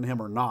believer in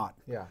him or not.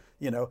 Yeah.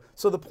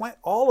 So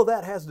all of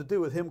that has to do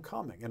with him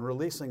coming and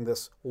releasing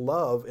this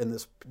love and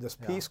this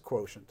peace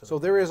quotient. So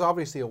there is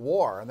obviously a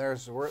war and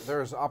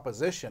there's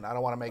opposition. I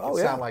don't want to make it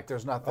sound like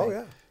there's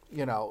nothing.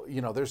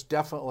 There's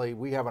definitely,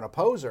 we have an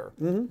opposer,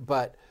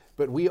 but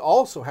we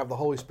also have the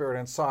Holy Spirit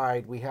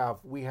inside. We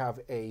have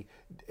a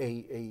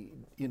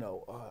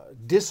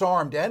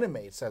disarmed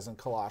enemy, it says in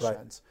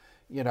Colossians,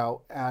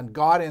 and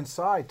God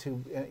inside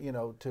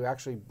to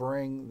actually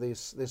bring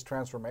this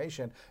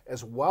transformation,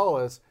 as well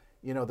as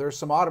there's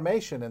some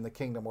automation in the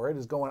kingdom where it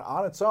is going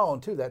on its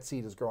own too. That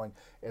seed is growing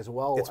as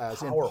well it's as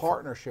powerful. in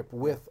partnership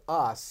with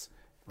us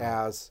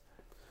as.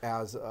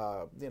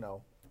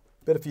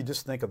 But if you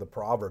just think of the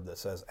proverb that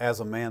says, as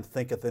a man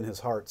thinketh in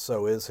his heart,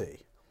 so is he.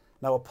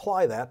 Now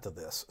apply that to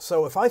this.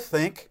 So if I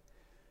think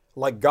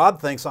like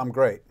God thinks I'm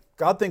great,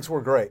 God thinks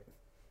we're great.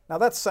 Now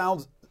that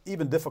sounds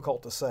even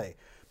difficult to say,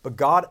 but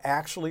God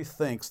actually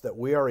thinks that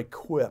we are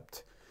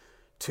equipped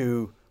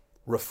to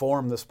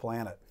reform this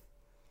planet,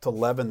 to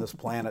leaven this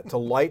planet, to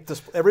light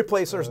this, every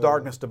place there's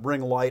darkness, to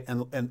bring light,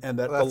 and that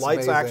the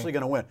light's actually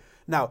going to win.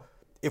 Now,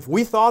 if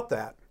we thought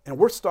that, and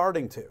we're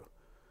starting to,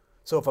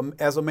 so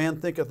as a man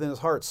thinketh in his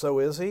heart, so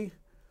is he.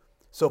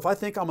 So if I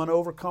think I'm an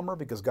overcomer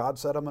because God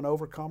said I'm an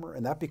overcomer,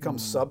 and that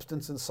becomes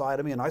substance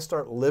inside of me, and I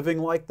start living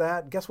like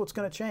that, guess what's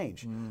going to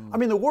change? I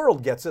mean, the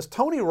world gets this.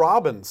 Tony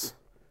Robbins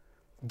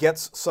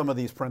gets some of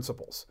these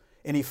principles,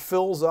 and he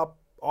fills up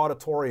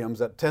auditoriums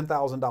at $10,000,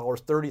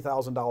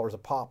 $30,000 a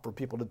pop for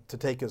people to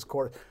take his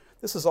course.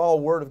 This is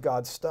all Word of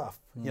God stuff,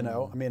 I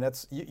mean,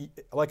 it's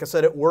like I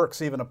said, it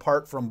works even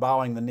apart from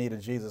bowing the knee to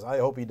Jesus. I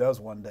hope he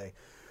does one day.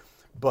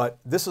 But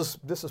this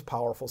is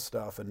powerful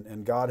stuff,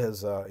 and God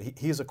has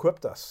He's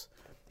equipped us.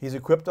 He's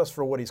equipped us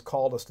for what He's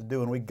called us to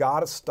do, and we got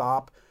to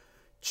stop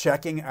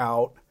checking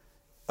out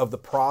of the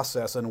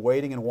process and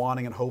waiting and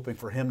wanting and hoping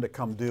for Him to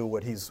come do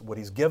what He's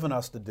given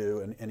us to do,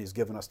 and He's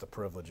given us the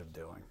privilege of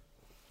doing.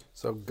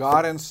 So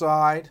God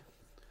inside,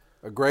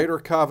 a greater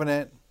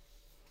covenant,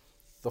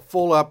 the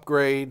full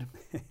upgrade.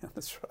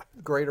 That's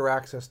right. Greater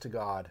access to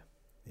God.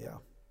 Yeah,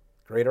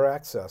 greater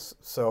access.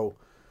 So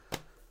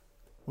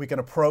we can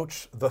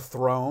approach the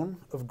throne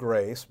of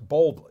grace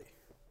boldly.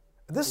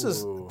 This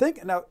is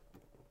now.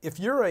 If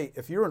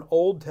you're an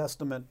Old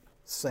Testament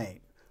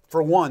saint.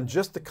 For one,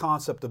 just the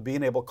concept of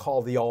being able to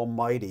call the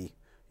Almighty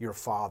your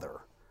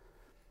Father.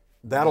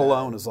 That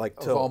alone is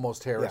like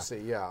almost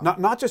heresy, yeah.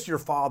 Not just your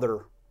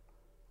Father,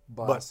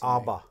 but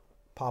Abba,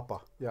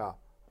 Papa. Yeah.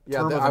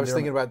 Yeah, I was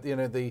thinking about,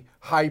 the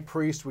high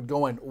priest would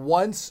go in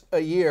once a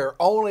year,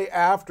 only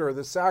after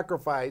the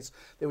sacrifice.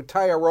 They would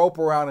tie a rope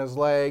around his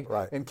leg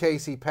in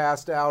case he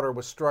passed out or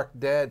was struck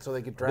dead, so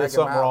they could drag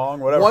him out. Wrong,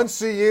 whatever. Once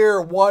a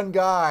year, one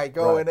guy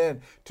going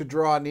in to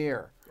draw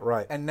near.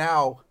 Right. And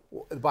now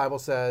the Bible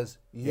says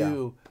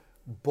you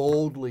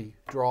boldly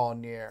draw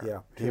near. Yeah.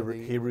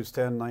 Hebrews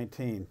 10,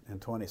 19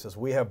 and 20 says,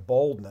 we have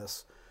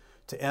boldness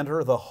to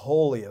enter the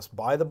holiest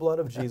by the blood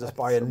of Jesus,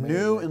 by a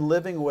new and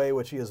living way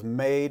which he has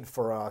made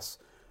for us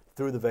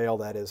through the veil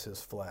that is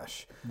his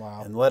flesh.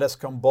 Wow. And let us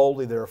come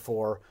boldly,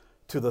 therefore,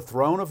 to the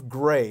throne of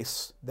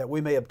grace, that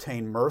we may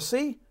obtain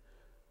mercy,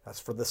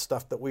 that's for the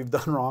stuff that we've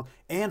done wrong,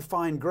 and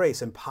find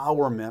grace,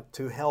 empowerment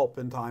to help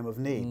in time of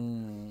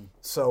need.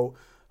 So,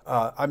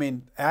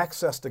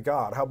 access to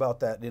God, how about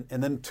that?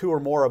 And then two or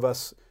more of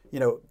us,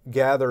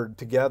 gathered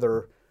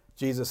together,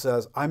 Jesus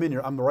says,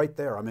 I'm right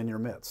there, I'm in your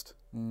midst.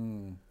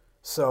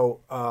 So,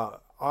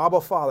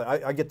 Abba Father,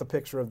 I get the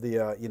picture of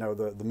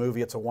the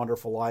movie It's a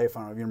Wonderful Life.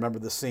 I don't know if you remember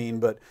the scene,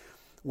 but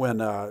when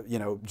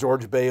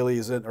George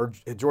Bailey's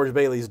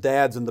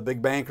dad's in the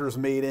big bankers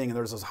meeting, and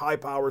there's this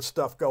high-powered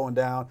stuff going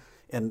down,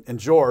 and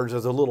George,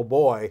 as a little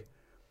boy,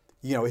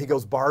 he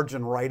goes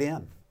barging right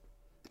in,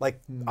 like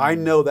I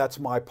know that's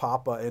my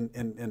Papa,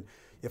 and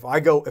if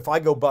I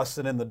go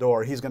busting in the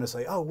door, he's going to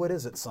say, "Oh, what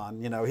is it,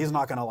 son?" He's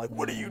not going to like,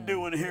 "What are you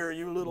doing here,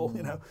 you little,"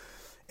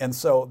 And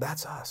so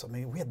that's us. I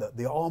mean, we had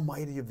the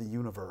Almighty of the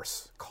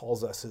universe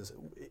calls us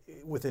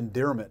with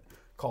endearment,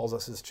 calls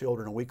us his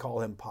children, and we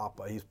call him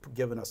Papa. He's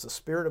given us the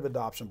spirit of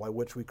adoption by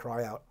which we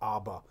cry out,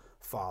 Abba,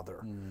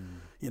 Father.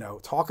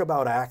 Talk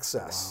about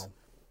access. Wow.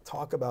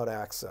 Talk about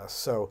access.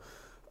 So,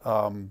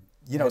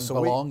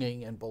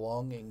 belonging.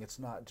 It's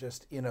not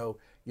just, you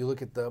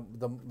look at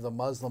the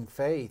Muslim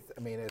faith.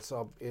 I mean, it's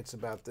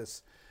about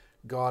this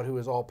God who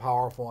is all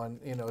powerful, and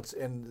it's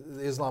in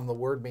Islam the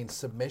word means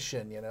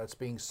submission. It's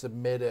being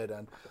submitted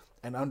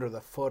and under the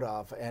foot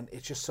of, and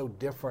it's just so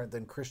different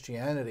than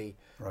Christianity,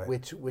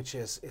 which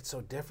is it's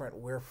so different.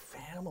 We're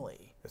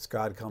family. It's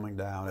God coming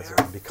down. It's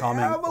We're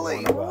becoming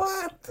family. one of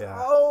what? us. Yeah.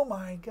 Oh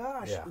my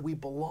gosh, we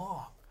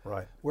belong.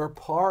 Right. We're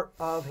part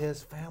of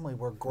his family.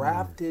 We're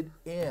grafted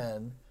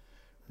in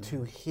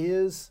to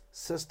his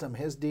system,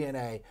 his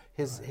DNA,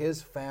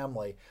 his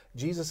family.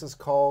 Jesus is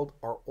called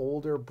our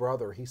older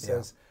brother. He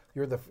says,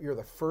 You're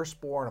the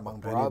firstborn among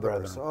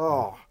brothers.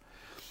 Oh,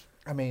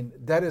 I mean,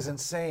 that is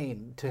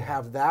insane to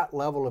have that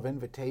level of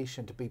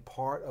invitation to be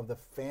part of the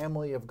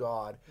family of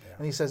God. Yeah.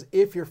 And he says,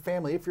 if you're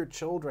family, if you're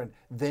children,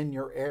 then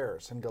you're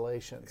heirs in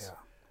Galatians. Yeah.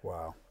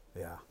 Wow.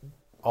 Yeah.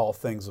 All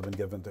things have been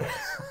given to us.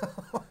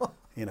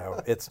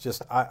 It's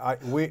just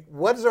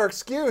What is our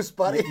excuse,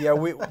 buddy? Yeah.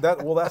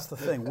 That's the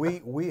thing.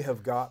 We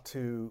have got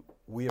to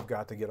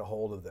get a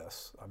hold of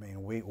this. I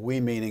mean, we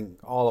meaning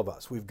all of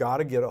us. We've got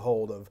to get a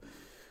hold of.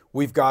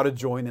 We've got to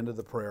join into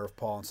the prayer of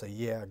Paul and say,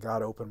 yeah,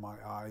 God, open my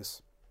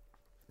eyes.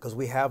 Because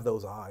we have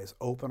those eyes.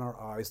 Open our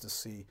eyes to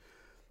see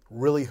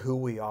really who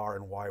we are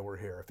and why we're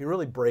here. If you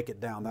really break it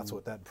down, that's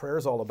what that prayer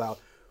is all about.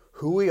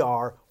 Who we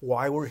are,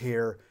 why we're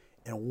here,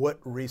 and what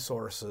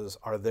resources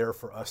are there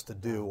for us to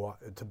do,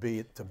 to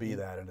be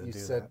that and to do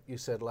that. You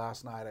said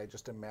last night, I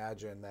just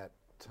imagine that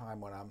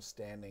time when I'm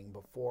standing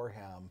before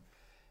him,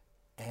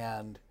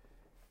 and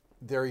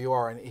there you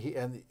are,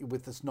 and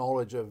with this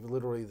knowledge of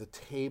literally the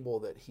table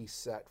that he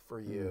set for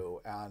you,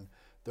 and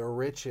the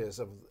riches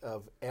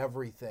of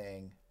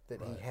everything that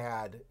he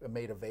had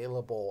made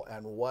available,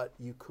 and what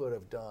you could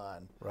have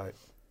done. Right.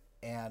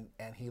 And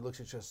he looks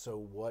at you,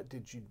 so what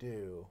did you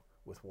do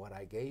with what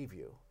I gave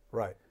you?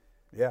 Right.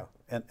 Yeah.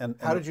 And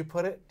how did you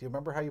put it? Do you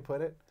remember how you put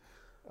it?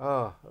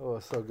 Oh,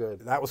 so good.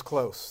 That was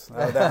close.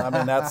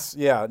 It's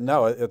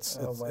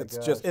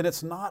just, and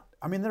it's not.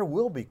 I mean, there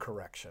will be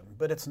correction,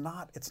 but it's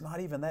not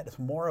even that. It's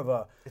more of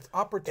a. It's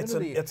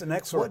opportunity. It's an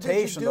exhortation.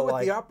 What did you do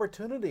with the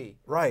opportunity?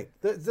 Right.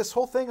 This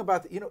whole thing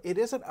about it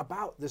isn't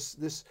about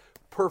this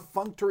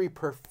perfunctory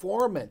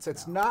performance.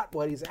 It's not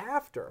what he's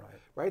after.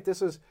 Right.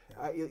 This is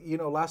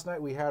last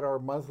night we had our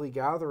monthly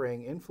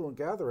gathering, Influent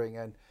gathering,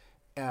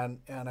 and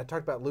I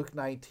talked about Luke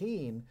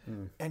 19,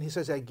 and he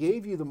says, I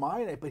gave you the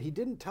mind, but he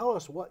didn't tell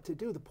us what to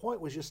do. The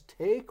point was just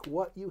take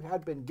what you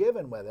had been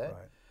given with it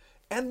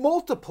and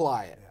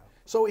multiply it. Yeah.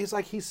 So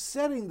he's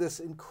setting this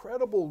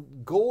incredible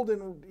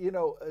golden,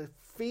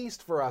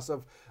 feast for us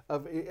of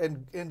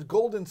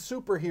golden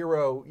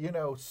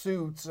superhero,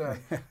 suits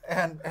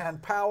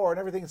and power and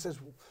everything. It says,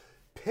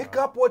 pick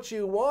up what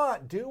you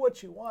want, do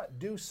what you want,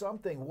 do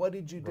something. What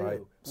did you do?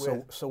 Right.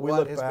 So we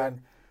look back.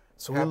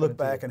 So we look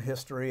back in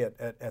history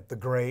at the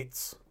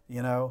greats,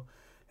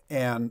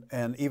 and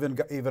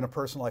even a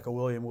person like a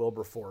William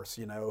Wilberforce,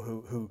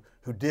 who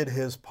did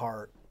his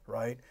part,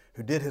 right?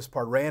 Who did his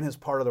part, ran his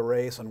part of the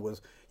race, and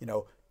was,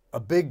 a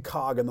big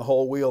cog in the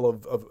whole wheel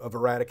of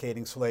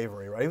eradicating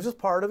slavery, right? He was just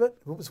part of it.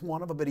 It was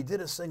one of them, but he did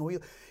his thing.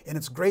 And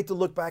it's great to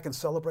look back and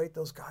celebrate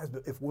those guys.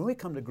 But when we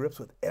come to grips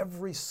with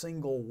every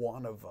single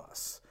one of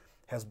us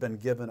has been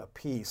given a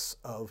piece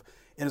of,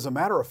 and as a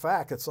matter of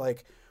fact, it's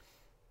like,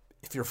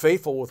 if you're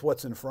faithful with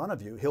what's in front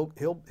of you,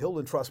 he'll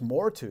entrust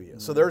more to you.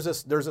 So there's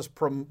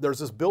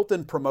this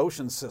built-in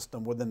promotion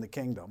system within the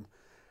kingdom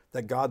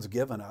that God's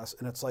given us,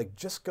 and it's like,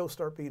 just go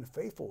start being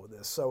faithful with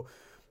this. So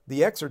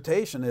the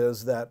exhortation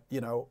is that,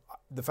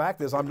 the fact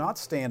is, I'm not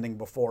standing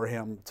before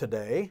him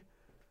today,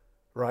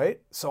 right?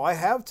 So I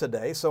have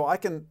today, so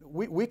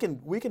we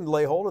can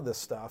lay hold of this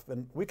stuff,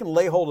 and we can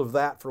lay hold of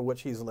that for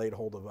which he's laid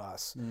hold of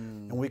us,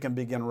 and we can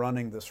begin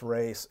running this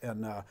race.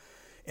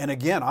 And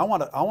again, I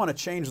want to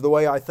change the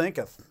way I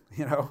thinketh.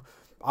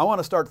 I want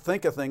to start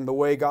thinkething the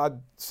way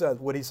God says,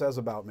 what he says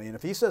about me. And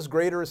if he says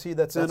greater is he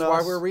that's in us. That's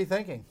why we're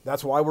rethinking.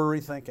 That's why we're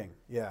rethinking.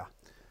 Yeah.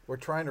 We're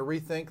trying to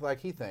rethink like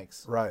he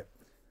thinks. Right.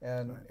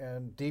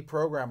 And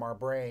deprogram our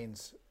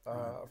brains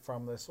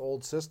from this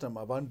old system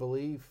of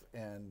unbelief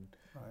and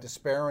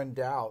despair and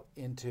doubt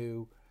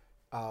into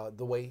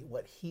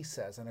what he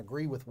says, and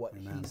agree with what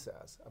he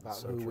says about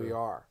who we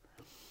are.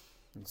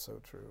 It's so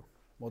true.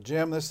 Well,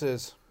 Jim, this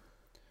is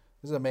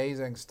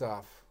amazing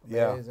stuff.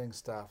 Amazing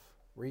stuff.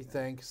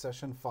 Rethink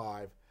session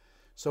 5.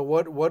 So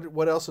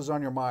what else is on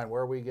your mind?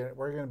 Where are we going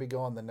to be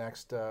going the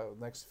next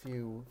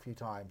few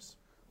times?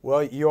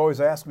 Well, you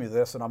always ask me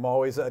this, and I'm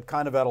always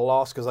kind of at a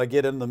loss because I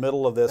get in the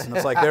middle of this, and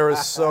it's like there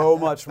is so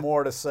much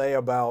more to say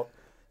about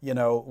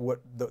what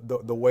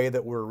the way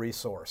that we're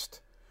resourced.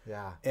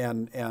 Yeah.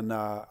 And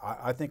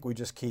I think we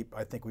just keep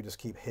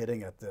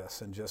hitting at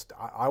this, and just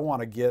I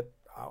want to get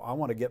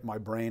my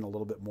brain a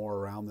little bit more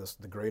around this,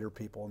 the greater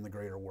people and the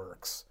greater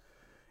works,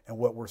 and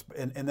what we're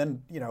and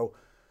then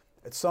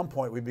at some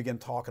point we begin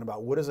talking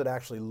about what does it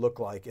actually look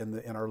like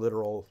in our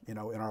literal in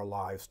our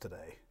lives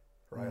today,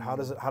 right?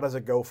 Mm-hmm. How does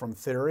it go from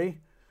theory,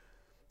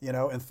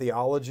 and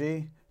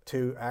theology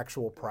to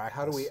actual practice?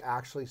 How do we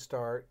actually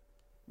start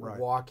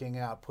walking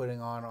out,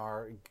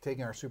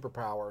 taking our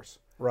superpowers?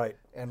 Right.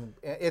 And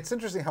it's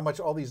interesting how much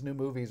all these new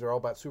movies are all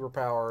about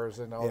superpowers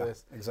and all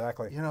this.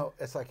 Exactly.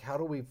 It's like how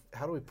do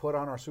we put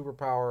on our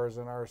superpowers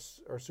and our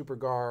super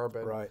garb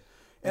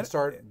and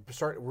start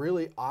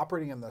really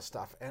operating in this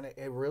stuff, and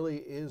it really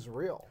is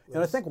real.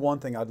 And I think one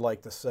thing I'd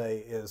like to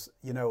say is,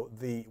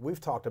 we've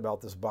talked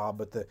about this, Bob,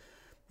 but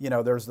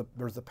there's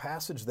the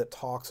passage that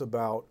talks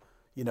about,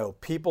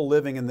 people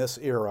living in this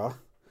era,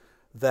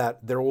 that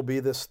there will be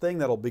this thing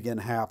that'll begin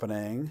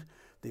happening,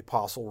 the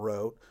apostle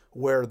wrote,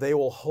 where they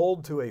will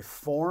hold to a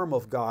form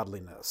of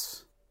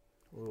godliness,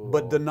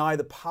 but deny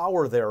the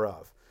power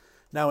thereof.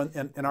 Now,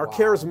 in our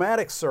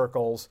charismatic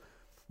circles,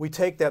 we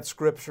take that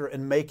scripture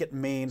and make it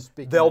mean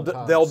they'll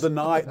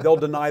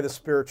deny the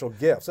spiritual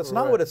gifts. That's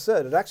not what it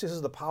said. It actually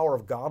says the power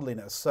of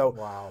godliness.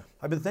 So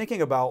I've been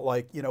thinking about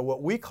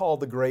what we call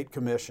the Great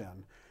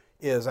Commission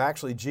is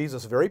actually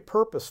Jesus very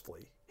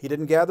purposefully. He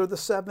didn't gather the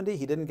 70.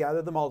 He didn't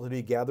gather them all.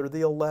 He gathered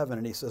the 11,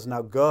 and he says,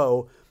 now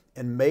go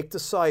and make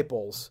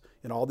disciples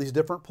in all these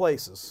different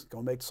places.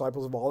 Go make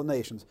disciples of all the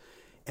nations.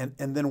 And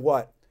then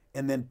what?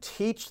 And then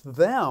teach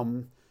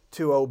them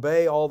to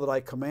obey all that I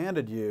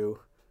commanded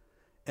you.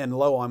 And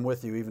lo, I'm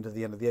with you even to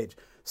the end of the age.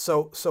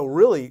 So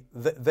really,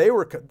 they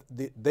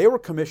were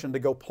commissioned to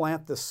go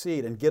plant this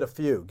seed and get a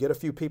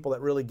few people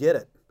that really get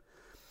it.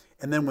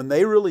 And then when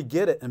they really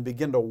get it and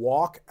begin to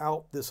walk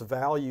out this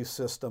value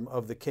system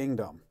of the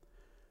kingdom,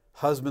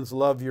 husbands,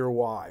 love your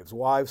wives.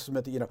 Wives,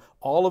 submit to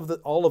all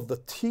of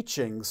the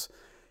teachings.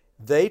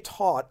 They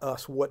taught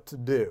us what to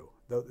do.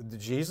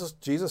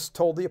 Jesus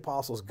told the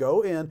apostles,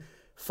 go in,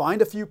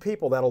 find a few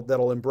people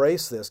that'll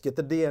embrace this, get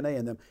the DNA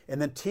in them,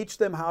 and then teach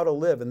them how to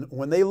live. And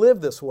when they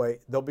live this way,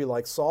 they'll be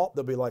like salt.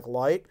 They'll be like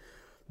light.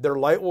 Their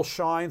light will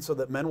shine so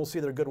that men will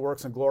see their good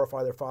works and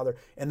glorify their Father.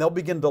 And they'll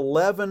begin to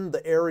leaven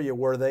the area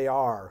where they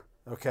are.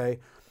 Okay,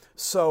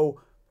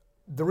 so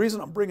the reason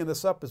I'm bringing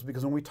this up is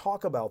because when we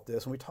talk about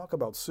this, and we talk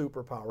about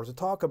superpowers, we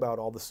talk about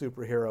all the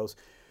superheroes,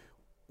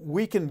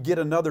 we can get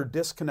another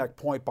disconnect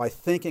point by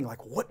thinking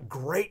like, what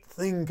great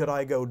thing could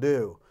I go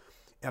do?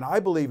 And I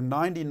believe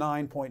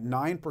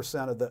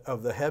 99.9%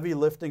 of the heavy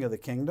lifting of the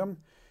kingdom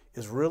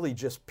is really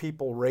just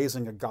people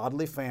raising a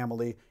godly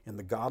family in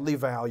the godly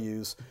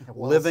values,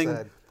 living,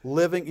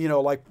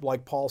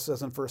 like Paul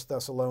says in 1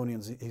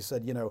 Thessalonians, he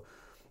said,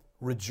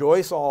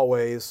 rejoice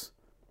always,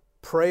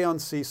 pray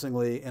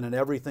unceasingly, and in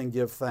everything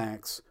give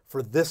thanks,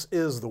 for this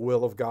is the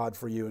will of God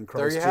for you in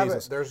Christ Jesus. There you have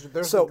it.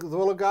 There's the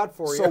will of God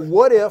for you. So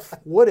what if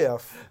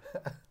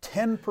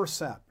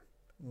 10%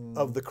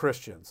 of the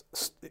Christians,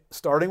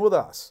 starting with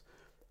us,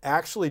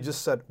 actually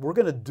just said, we're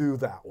going to do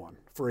that one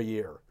for a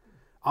year.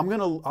 I'm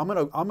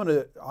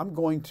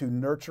going to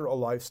nurture a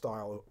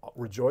lifestyle of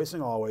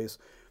rejoicing always,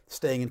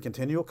 staying in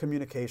continual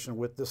communication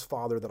with this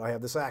Father that I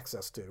have this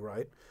access to,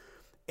 right?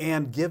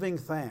 And giving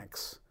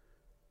thanks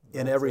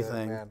in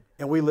everything.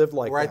 And we live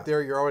like that. Right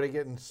there, you're already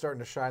starting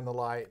to shine the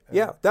light.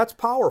 Yeah, that's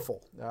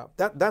powerful. Yeah.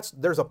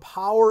 There's a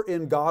power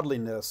in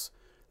godliness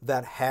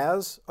that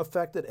has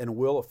affected and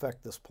will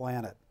affect this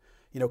planet.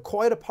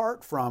 quite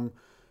apart from,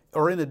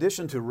 or in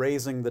addition to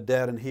raising the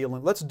dead and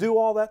healing. Let's do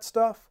all that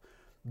stuff,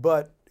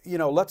 but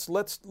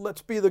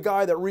let's be the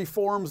guy that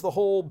reforms the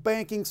whole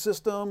banking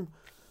system.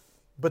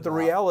 But the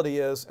reality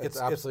is, it's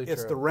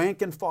the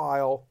rank and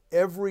file,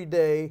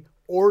 everyday,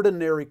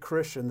 ordinary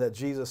Christian that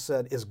Jesus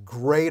said is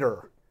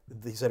greater.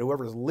 He said,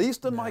 whoever is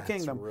least in my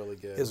kingdom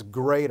is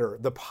greater.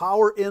 The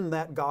power in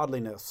that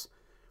godliness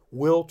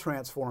will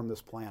transform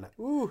this planet.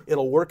 Ooh.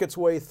 It'll work its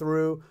way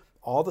through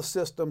all the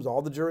systems,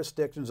 all the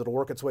jurisdictions. It'll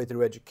work its way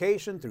through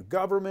education, through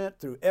government,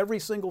 through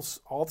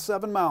all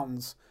 7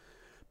 mountains,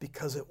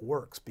 because it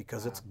works,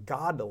 because it's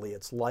godly.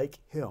 It's like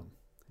Him.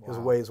 His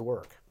ways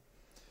work.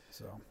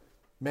 So,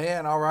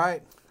 man, all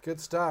right. Good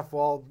stuff.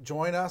 Well,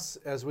 join us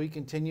as we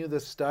continue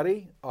this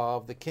study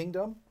of the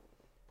kingdom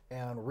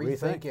and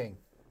rethinking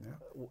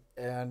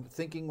and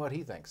thinking what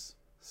He thinks.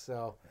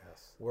 So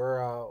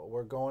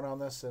we're going on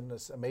this in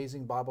this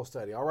amazing Bible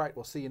study. All right,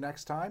 we'll see you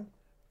next time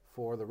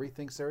for the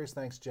Rethink series.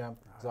 Thanks, Jim.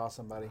 It was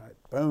awesome, buddy. All right.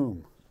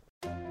 Boom.